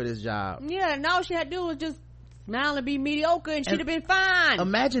unprepared for this job. Yeah, and all she had to do was just smile and be mediocre and she'd have been fine.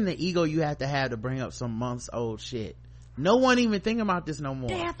 Imagine the ego you have to bring up some months old shit. No one even thinking about this no more.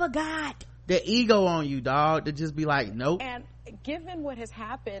 They forgot. The ego on you, dog, to just be like, nope. And given what has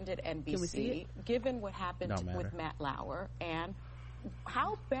happened at NBC, given what happened with Matt Lauer, and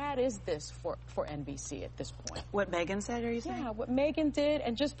how bad is this for NBC at this point? What Megan said, are you saying? Yeah, what Megan did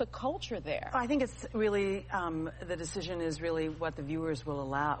and just the culture there. I think it's really, the decision is really what the viewers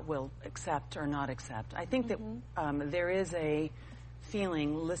will accept or not accept. I think that there is a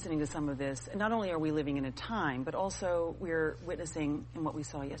feeling, listening to some of this, and not only are we living in a time, but also we're witnessing in what we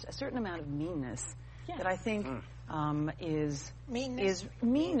saw yesterday, a certain amount of meanness that I think is meanness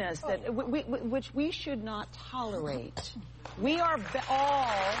that which we should not tolerate. We are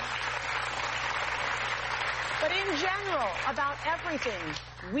all, but in general, about everything,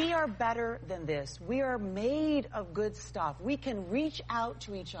 we are better than this. We are made of good stuff. We can reach out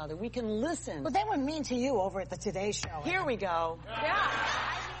to each other. We can listen. But they were mean to you over at the Today Show. Here we go.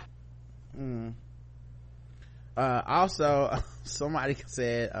 Yeah. Also, somebody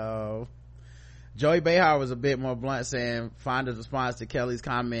said, Joey Behar was a bit more blunt, saying Fonda's response to Kelly's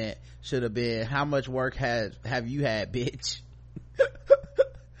comment should have been, how much work have you had, bitch?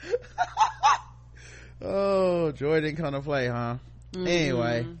 Oh, Joy didn't come to play, huh?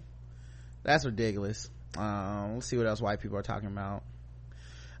 Anyway, that's ridiculous. Let's see what else white people are talking about.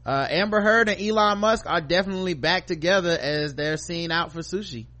 Amber Heard and Elon Musk are definitely back together as they're seen out for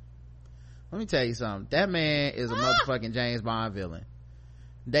sushi. Let me tell you something. That man is a motherfucking James Bond villain.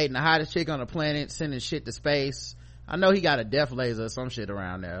 Dating the hottest chick on the planet, sending shit to space. I know he got a death laser or some shit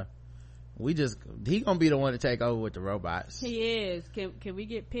around there. He gonna be the one to take over with the robots. He is. Can we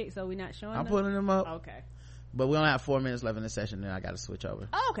get pics so we not showing I'm them? putting them up. Okay. But we only have 4 minutes left in the session, then I gotta switch over.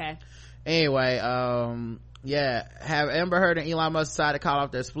 Oh, okay. Anyway, have Amber Heard and Elon Musk decided to call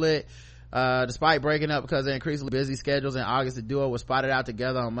off their split. Despite breaking up because of increasingly busy schedules in August, the duo was spotted out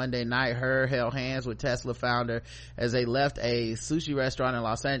together on Monday night. Heard held hands with Tesla founder as they left a sushi restaurant in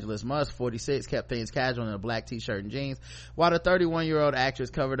Los Angeles. Musk, 46, kept things casual in a black t-shirt and jeans, while the 31-year-old actress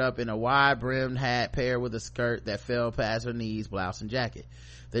covered up in a wide-brimmed hat paired with a skirt that fell past her knees, blouse, and jacket.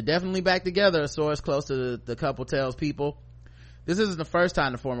 They're definitely back together, a source close to the couple tells People. This isn't the first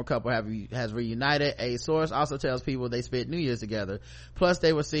time the former couple has reunited. A source also tells People they spent New Year's together. Plus,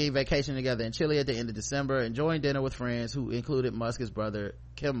 they were seen vacationing together in Chile at the end of December, enjoying dinner with friends who included Musk's brother,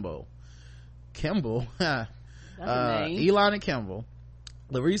 Kimball. Elon and Kimball.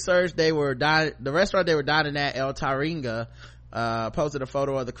 The restaurant they were dining at, El Taringa, posted a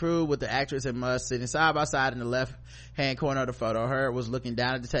photo of the crew with the actress and Musk sitting side by side in the left hand corner of the photo. Heard was looking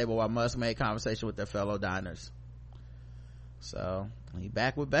down at the table while Musk made conversation with their fellow diners. So he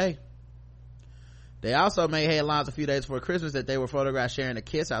back with Bay. They also made headlines a few days before Christmas that they were photographed sharing a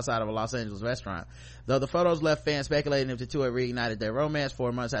kiss outside of a Los Angeles restaurant. Though the photos left fans speculating if the two had reignited their romance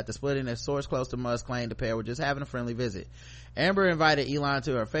 4 months after splitting, a source close to Musk claimed the pair were just having a friendly visit. Amber invited Elon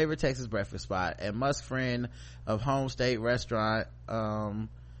to her favorite Texas breakfast spot, and Musk friend of Home State Restaurant,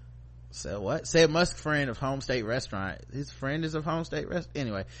 said Musk friend of Home State Restaurant. His friend is of Home State Restaurant.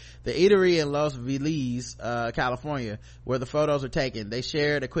 Anyway, the eatery in Los Feliz, California, where the photos were taken. They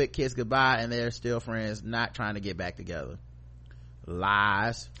shared a quick kiss goodbye, and they're still friends, not trying to get back together.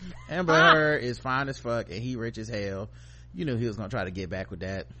 Lies. Amber Heard is fine as fuck, and he rich as hell. You knew he was gonna try to get back with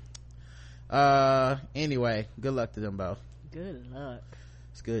that. Anyway, good luck to them both. Good luck.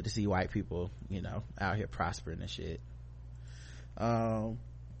 It's good to see white people, out here prospering and shit.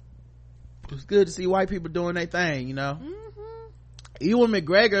 It's good to see white people doing their thing, Ewan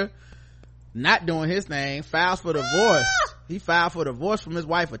McGregor not doing his thing, files for divorce. He filed for divorce from his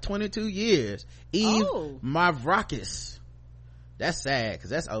wife for 22 years. Eve Mavrakis. That's sad, because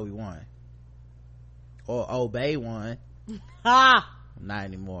that's Obi-Wan. Or Obey-Wan. Not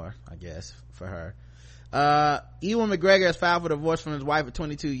anymore, I guess, for her. Ewan McGregor has filed for divorce from his wife for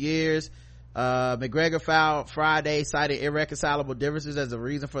 22 years. McGregor filed Friday, citing irreconcilable differences as a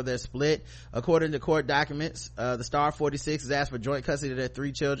reason for their split. According to court documents, the star 46 has asked for joint custody of their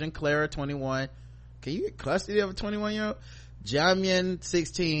 3 children. Clara, 21. Can you get custody of a 21-year-old? Jamian,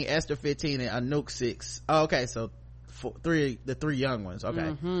 16, Esther, 15, and Anouk, 6. Oh, okay, so the 3 young ones.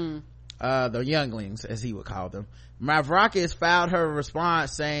 Okay. The younglings, as he would call them. Mavrakis filed her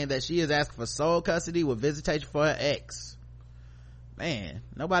response saying that she is asking for sole custody with visitation for her ex. Man,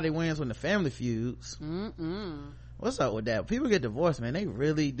 nobody wins when the family feuds. What's up with that? People get divorced, man, they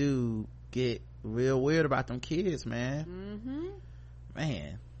really do get real weird about them kids, man.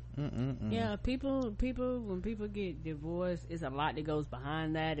 Man. Yeah, people when people get divorced, it's a lot that goes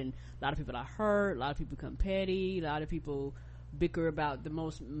behind that, and a lot of people are hurt, a lot of people become petty, a lot of people bicker about the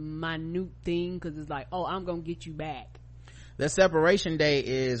most minute thing, because it's like, oh, I'm gonna get you back. Their separation date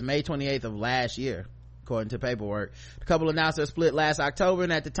is May 28th of last year, according to paperwork. The couple announced their split last October,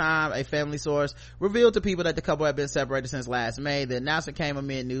 and at the time, a family source revealed to people that the couple had been separated since last May. The announcement came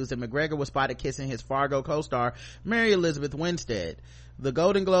amid news that McGregor was spotted kissing his Fargo co-star Mary Elizabeth Winstead. The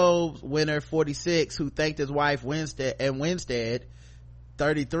Golden Globes winner 46, who thanked his wife Winstead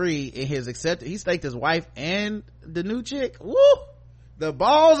 33 in his acceptance. He thanked his wife and the new chick. Woo! The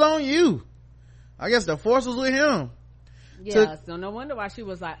ball's on you. I guess the force was with him. Yeah, so no wonder why she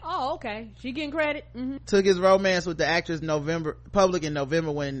was like, oh, okay, she getting credit. Took his romance with the actress public in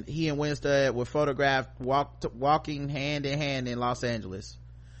November, when he and Winstead were photographed walking hand in hand in Los Angeles.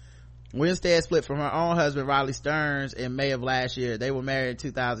 Winstead split from her own husband Riley Stearns in May of last year. They were married in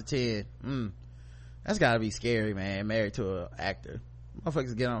 2010. That's gotta be scary, man, married to an actor.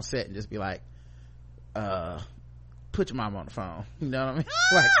 Motherfuckers get on set and just be like, put your mom on the phone. You know what I mean?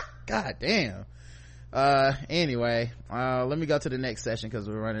 Like, god damn. Anyway, let me go to the next session, because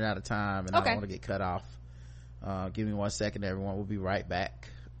we're running out of time, and I don't want to get cut off. Give me 1 second, everyone. We'll be right back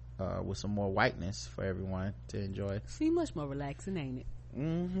with some more whiteness for everyone to enjoy. Seems much more relaxing, ain't it?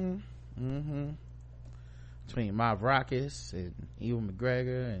 Between Mavrakis and Ewan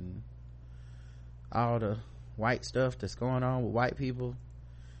McGregor and all the white stuff that's going on with white people,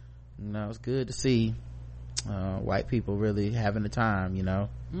 it's good to see white people really having the time,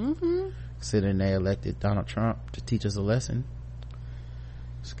 considering they elected Donald Trump to teach us a lesson.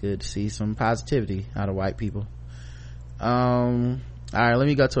 It's good to see some positivity out of white people. All right, let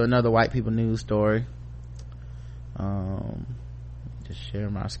me go to another white people news story. Just share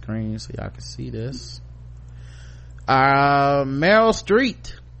my screen so y'all can see this. Meryl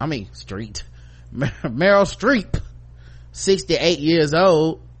Streep, 68 years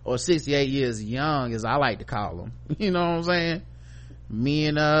old, or 68 years young, as I like to call them. You know what I'm saying? Me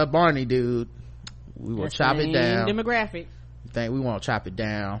and Barney dude, we will chop it down. Demographic. You think we won't chop it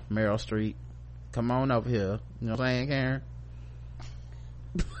down? Meryl Streep, come on over here. You know what I'm saying, Karen?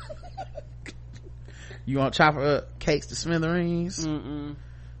 You want to chop her up cakes to smithereens?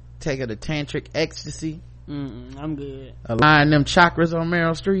 Take her to tantric ecstasy? I'm good. Align them chakras on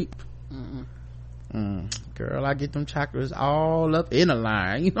Meryl Streep? Girl, I get them chakras all up in a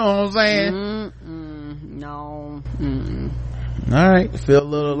line. You know what I'm saying? No. All right, feel a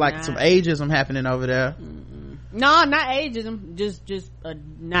little like some ageism happening over there. No, not ageism, just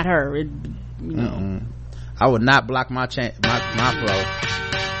not her. I would not block my flow.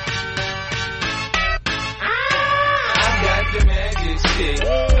 The magic stick. I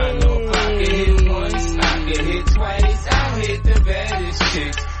know if I can hit once, I can hit twice. I'll hit the baddest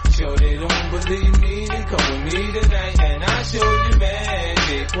chicks. Sure they don't believe me, then come with me tonight and I'll show you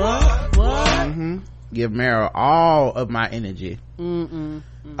magic. What? give Meryl all of my energy.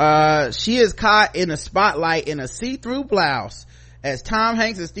 She is caught in the spotlight in a see-through blouse as Tom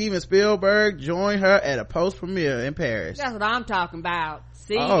Hanks and Steven Spielberg join her at a post premiere in Paris. That's what I'm talking about.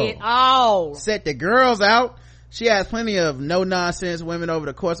 See it all. Set the girls out. She has plenty of no-nonsense women over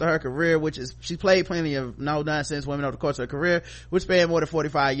the course of her career, she played plenty of no-nonsense women over the course of her career, which spanned more than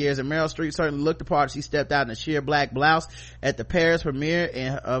 45 years, and Meryl Streep certainly looked the part. She stepped out in a sheer black blouse at the Paris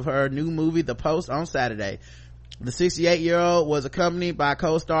premiere of her new movie, The Post, on Saturday. The 68-year-old was accompanied by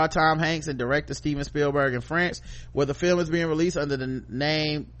co-star Tom Hanks and director Steven Spielberg in France, where the film is being released under the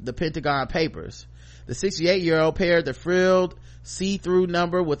name The Pentagon Papers. The 68-year-old paired the frilled see-through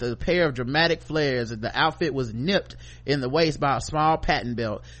number with a pair of dramatic flares, and the outfit was nipped in the waist by a small patent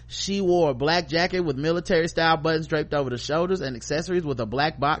belt. She wore a black jacket with military-style buttons draped over the shoulders and accessories with a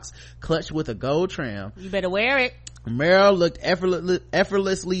black box clutched with a gold trim. You better wear it. Meryl looked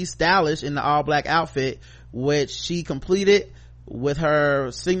effortlessly stylish in the all-black outfit, which she completed with her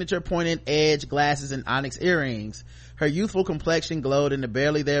signature pointed edge glasses and onyx earrings. Her youthful complexion glowed in the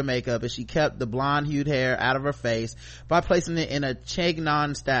barely there makeup, and she kept the blonde hued hair out of her face by placing it in a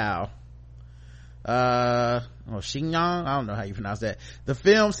chignon style. Chignon? I don't know how you pronounce that. The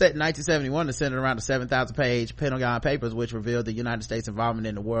film, set in 1971, is centered around the 7,000 page Pentagon Papers, which revealed the United States involvement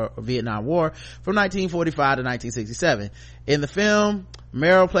in the Vietnam War from 1945 to 1967. In the film,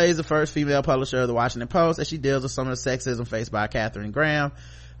 Meryl plays the first female publisher of the Washington Post, as she deals with some of the sexism faced by Katharine Graham.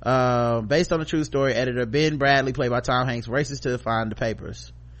 Based on a true story, editor Ben Bradley, played by Tom Hanks, races to find the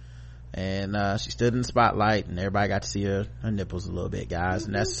papers, and she stood in the spotlight, and everybody got to see her nipples a little bit, guys.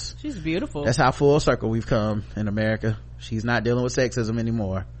 And she's beautiful. That's how full circle we've come in America. She's not dealing with sexism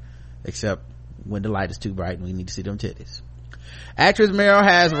anymore, except when the light is too bright and we need to see them titties. Actress Meryl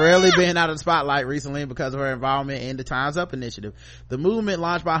has rarely been out of the spotlight recently because of her involvement in the Time's Up initiative. The movement,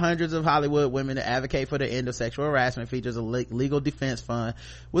 launched by hundreds of Hollywood women to advocate for the end of sexual harassment, features a legal defense fund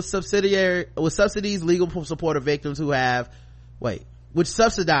with subsidies legal support of victims which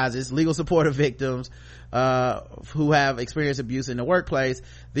subsidizes legal support of victims who have experienced abuse in the workplace.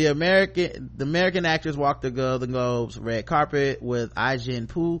 The American actress walked the Golden Globes red carpet with Ai-jen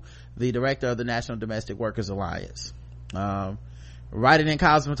Poo, the director of the National Domestic Workers Alliance. Writing in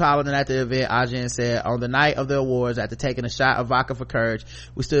Cosmopolitan at the event, Ai-jen said, "On the night of the awards, after taking a shot of vodka for courage,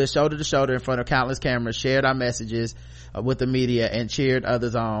 we stood shoulder to shoulder in front of countless cameras, shared our messages with the media, and cheered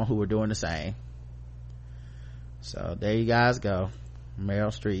others on who were doing the same." So there you guys go.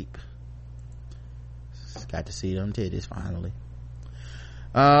 Meryl Streep got to see them titties finally.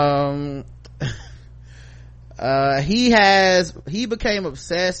 He became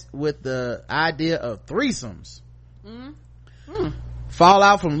obsessed with the idea of threesomes.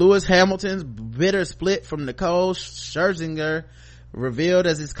 Fallout from Lewis Hamilton's bitter split from Nicole Scherzinger revealed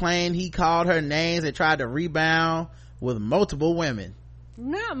as his claim he called her names and tried to rebound with multiple women.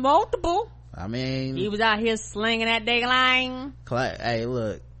 Not multiple. I mean, he was out here slinging that dang line. Hey,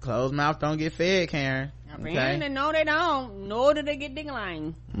 look, closed mouth don't get fed, Karen. Okay? No, they don't. Nor do they get ding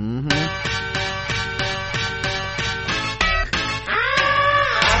line. I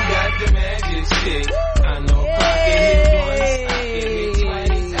got the magic stick. I know I can hit once, I can hit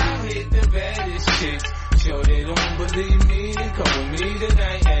twice. I hit the baddest chicks. Sure they don't believe me, then come with me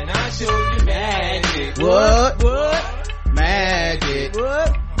tonight and I show you magic. What? Magic.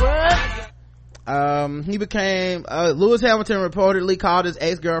 What? He became Lewis Hamilton reportedly called his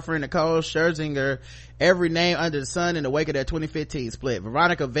ex-girlfriend Nicole Scherzinger every name under the sun in the wake of their 2015 split.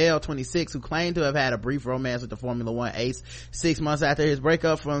 Veronica Vale, 26, who claimed to have had a brief romance with the Formula One ace 6 months after his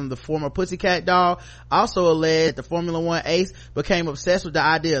breakup from the former Pussycat Doll, also alleged the Formula One ace became obsessed with the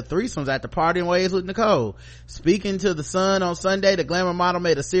idea of threesomes after partying ways with Nicole. Speaking to The Sun on Sunday, the glamour model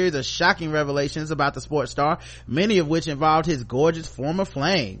made a series of shocking revelations about the sports star, many of which involved his gorgeous former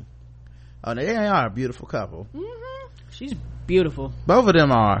flame. Oh, they are a beautiful couple. She's beautiful. Both of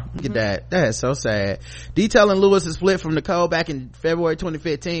them are. Look at that. That is so sad. Detailing Lewis's split from Nicole back in February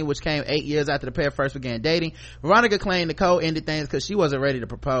 2015, which came 8 years after the pair first began dating, Veronica claimed Nicole ended things because she wasn't ready to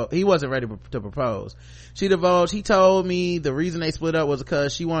propose. He wasn't ready to propose. She divulged, "He told me the reason they split up was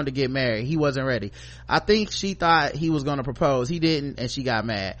because she wanted to get married. He wasn't ready. I think she thought he was going to propose. He didn't, and she got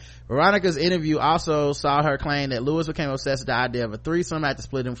mad." Veronica's interview also saw her claim that Lewis became obsessed with the idea of a threesome after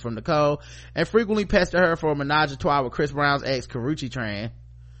splitting from Nicole and frequently pestered her for a menage a trois with Chris Brown's ex Karrueche Tran.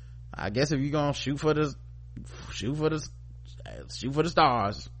 I guess if you're gonna shoot for the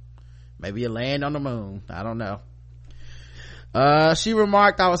stars, maybe you land on the moon. I don't know. She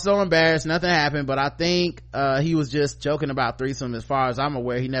remarked, "I was so embarrassed, nothing happened, but I think he was just joking about threesome. As far as I'm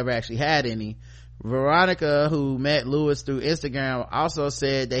aware, he never actually had any." Veronica, who met Lewis through Instagram, also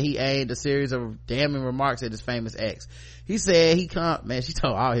said that he aimed a series of damning remarks at his famous ex. He said she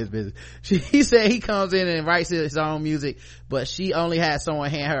told all his business. He said he comes in and writes his own music, but she only had someone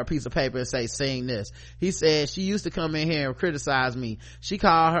hand her a piece of paper and say, sing this. He said she used to come in here and criticize me. He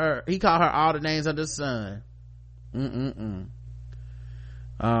called her all the names under the sun.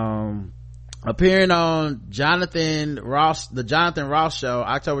 Appearing on the Jonathan Ross show,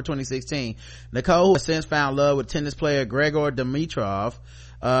 October 2016, Nicole, who has since found love with tennis player Gregor Dimitrov,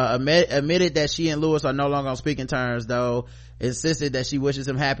 admitted that she and Lewis are no longer on speaking terms, though insisted that she wishes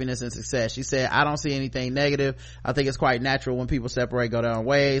him happiness and success. She said, I don't see anything negative. I think it's quite natural when people separate, go their own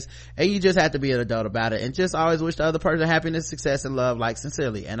ways, and you just have to be an adult about it and just always wish the other person happiness, success, and love, like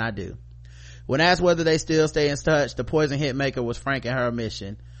sincerely, and I do. When asked whether they still stay in touch, the Poison hit maker was frank in her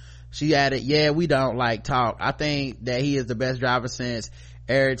admission. She added, yeah, we don't like talk. I think that he is the best driver since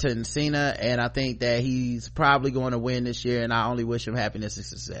Ayrton Senna, and I think that he's probably going to win this year, and I only wish him happiness and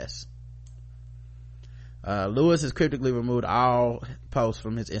success. Lewis has cryptically removed all posts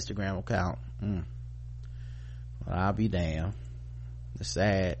from his Instagram account. Well, I'll be damned. It's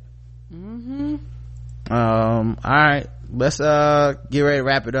sad. All right, let's get ready to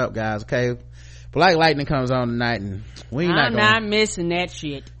wrap it up, guys. Okay, Black Lightning comes on tonight, and I'm not missing that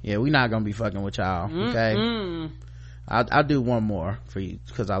shit. Yeah, we're not gonna be fucking with y'all. Okay, I'll do one more for you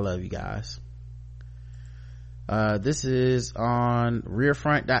because I love you guys. This is on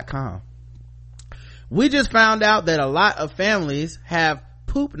rearfront.com. We just found out that a lot of families have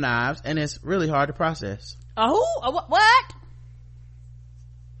poop knives, and it's really hard to process. What?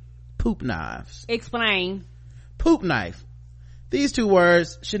 Poop knives. Explain. Poop knife. These two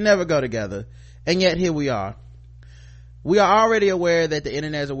words should never go together, and yet here we are. We are already aware that the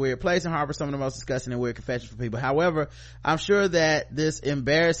internet is a weird place and harbors some of the most disgusting and weird confessions for people. However, I'm sure that this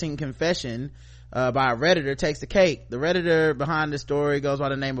embarrassing confession by a Redditor takes the cake. The Redditor behind this story goes by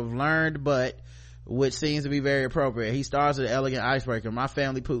the name of Learned Butt, which seems to be very appropriate. He stars with an elegant icebreaker. My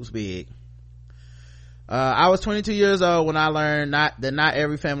family poops big. I was 22 years old when I learned that not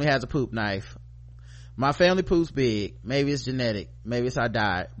every family has a poop knife. My family poops big. Maybe it's genetic, maybe it's our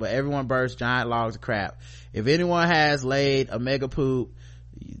diet, but everyone bursts giant logs of crap. If anyone has laid a mega poop,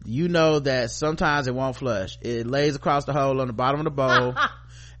 you know that sometimes it won't flush. It lays across the hole on the bottom of the bowl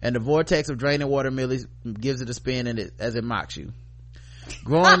and the vortex of draining water merely gives it a spin as it mocks you.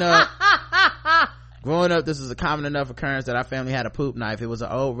 Growing up, this was a common enough occurrence that our family had a poop knife. It was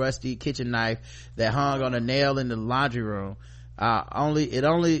an old rusty kitchen knife that hung on a nail in the laundry room.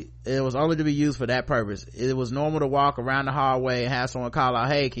 It was only to be used for that purpose. It was normal to walk around the hallway and have someone call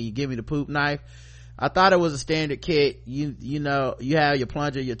out, hey, can you give me the poop knife? I thought it was a standard kit. You know, you have your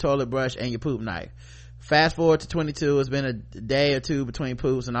plunger, your toilet brush, and your poop knife. Fast forward to 22, it's been a day or two between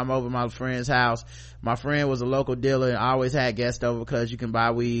poops, and I'm over at my friend's house. My friend was a local dealer and always had guests over because you can't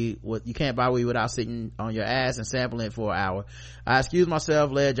buy weed without sitting on your ass and sampling it for an hour. I excused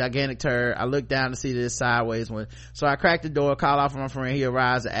myself, led a gigantic turd. I looked down to see this sideways one, so I cracked the door, called out for my friend. He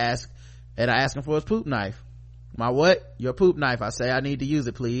arrives and I ask him for his poop knife. My what? Your poop knife. I say, I need to use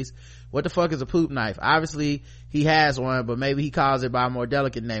it, please. What the fuck is a poop knife? Obviously he has one, but maybe he calls it by a more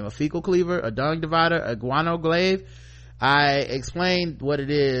delicate name. A fecal cleaver, a dung divider, a guano glaive. I explained what it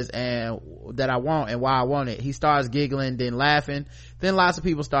is and that I want and why I want it. He starts giggling, then laughing. Then lots of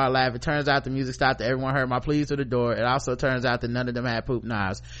people start laughing. Turns out the music stopped and everyone heard my pleas to the door. It also turns out that none of them had poop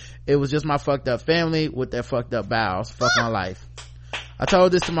knives. It was just my fucked up family with their fucked up bowels. Fuck my life. I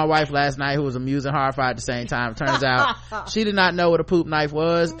told this to my wife last night, who was amused and horrified at the same time. Turns out she did not know what a poop knife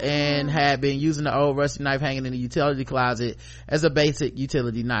was and had been using the old rusty knife hanging in the utility closet as a basic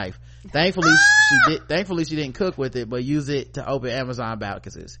utility knife. Thankfully she didn't cook with it, but use it to open Amazon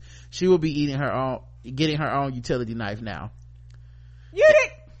boxes. She will be getting her own utility knife now.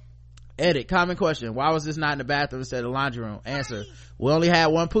 Edit. Common question. Why was this not in the bathroom instead of the laundry room? Answer. We only had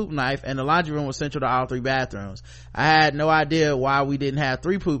one poop knife and the laundry room was central to all three bathrooms. I had no idea why we didn't have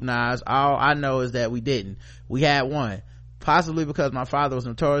three poop knives. All I know is that we didn't. We had one. Possibly because my father was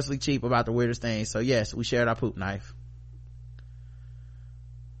notoriously cheap about the weirdest things. So yes, we shared our poop knife.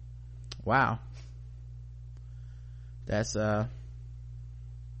 Wow. That's a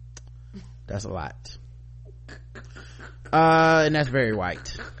lot. And that's very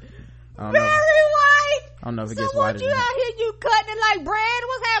white. Very white. I don't know if it gets whiter than that. So what you out here, you cutting it like bread?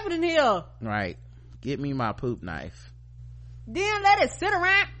 What's happening here? Right. Get me my poop knife. Then let it sit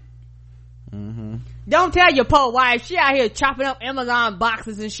around. Don't tell your poor wife she out here chopping up Amazon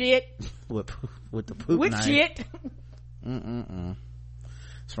boxes and shit. with the poop knife. With shit.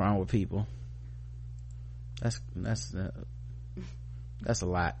 What's wrong with people? That's a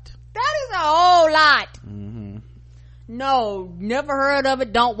lot. That is a whole lot. No, never heard of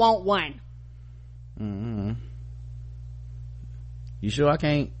it, don't want one. You sure I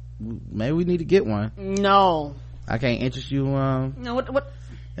can't? Maybe we need to get one. No, I can't interest you no, what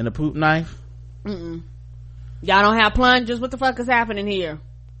in a poop knife. Y'all don't have plungers? What the fuck is happening here?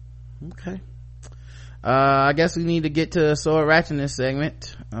 Okay. I guess we need to get to sword ratchetness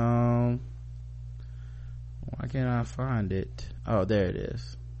segment. Why can't I find it? Oh, there it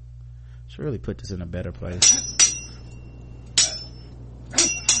is. Should really put this in a better place.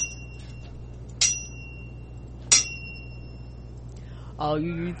 Oh,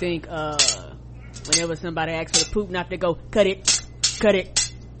 you think whenever somebody asks for the poop knife, they go cut it. I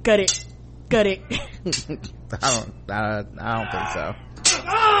don't think so.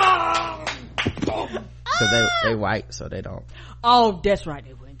 Because they white, so they don't. Oh, that's right,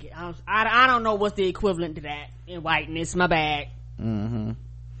 they wouldn't get. I don't know what's the equivalent to that in whiteness. My bad. Poop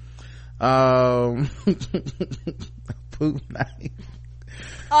knife.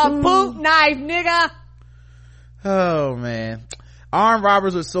 A poop knife, nigga. Oh man. Armed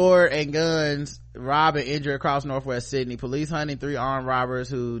robbers with sword and guns rob and injure across northwest Sydney. Police hunting 3 armed robbers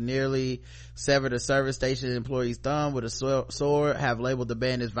who nearly severed a service station employee's thumb with a sword have labeled the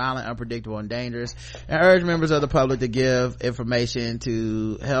bandits violent, unpredictable, and dangerous, and urge members of the public to give information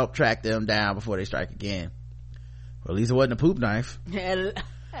to help track them down before they strike again. Well, at least it wasn't a poop knife.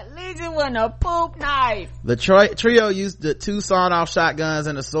 At least it wasn't a poop knife. The trio used the 2 sawn-off shotguns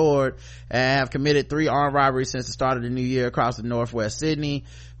and a sword and have committed 3 armed robberies since the start of the new year across the northwest Sydney,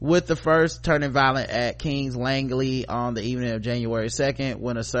 with the first turning violent at Kings Langley on the evening of January 2nd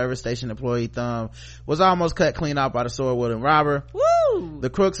when a service station employee thumb was almost cut clean off by the sword-wielding robber. Woo! The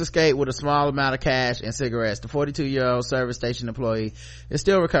crooks escaped with a small amount of cash and cigarettes. The 42-year-old service station employee is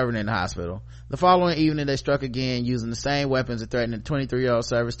still recovering in the hospital. The following evening, they struck again using the same weapons and threatened a 23-year-old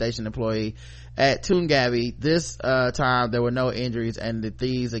service station employee at Toongabbie. This time, there were no injuries, and the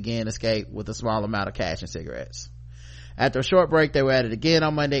thieves again escaped with a small amount of cash and cigarettes. After a short break, they were at it again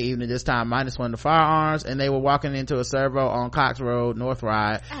on Monday evening, this time -1 to firearms, and they were walking into a servo on Cox Road, North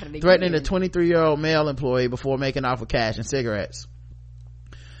Ryde, threatening a 23-year-old male employee before making off with cash and cigarettes.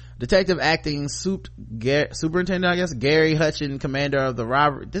 Detective acting superintendent, I guess, Gary Hutchin, commander of the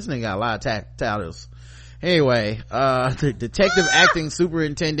robbery. This nigga got a lot of titles. Anyway, the detective acting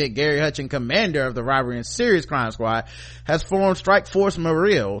superintendent Gary Hutchin, commander of the robbery and serious crime squad, has formed Strike Force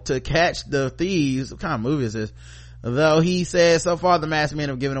Mariel to catch the thieves. What kind of movie is this? Though he says so far the masked men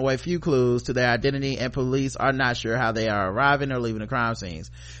have given away few clues to their identity, and police are not sure how they are arriving or leaving the crime scenes.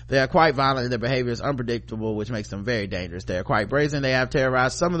 They are quite violent and their behavior is unpredictable, which makes them very dangerous. They are quite brazen. They have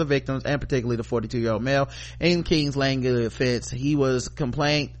terrorized some of the victims, and particularly the 42-year-old male in Kings Langley offense. He was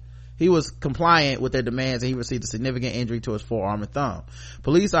compliant with their demands, and he received a significant injury to his forearm and thumb.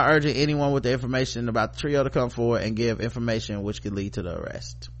 Police are urging anyone with the information about the trio to come forward and give information which could lead to the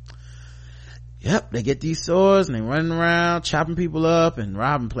arrest. Yep, they get these swords and they running around chopping people up and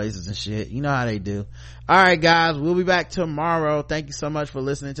robbing places and shit. You know how they do. All right, guys, we'll be back tomorrow. Thank you so much for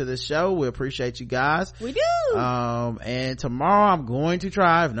listening to this show. We appreciate you guys. We do. And tomorrow I'm going to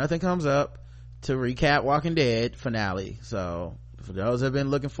try, if nothing comes up, to recap Walking Dead finale. So for those who have been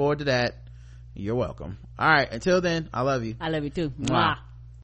looking forward to that, you're welcome. All right, until then, I love you. I love you too. Mwah.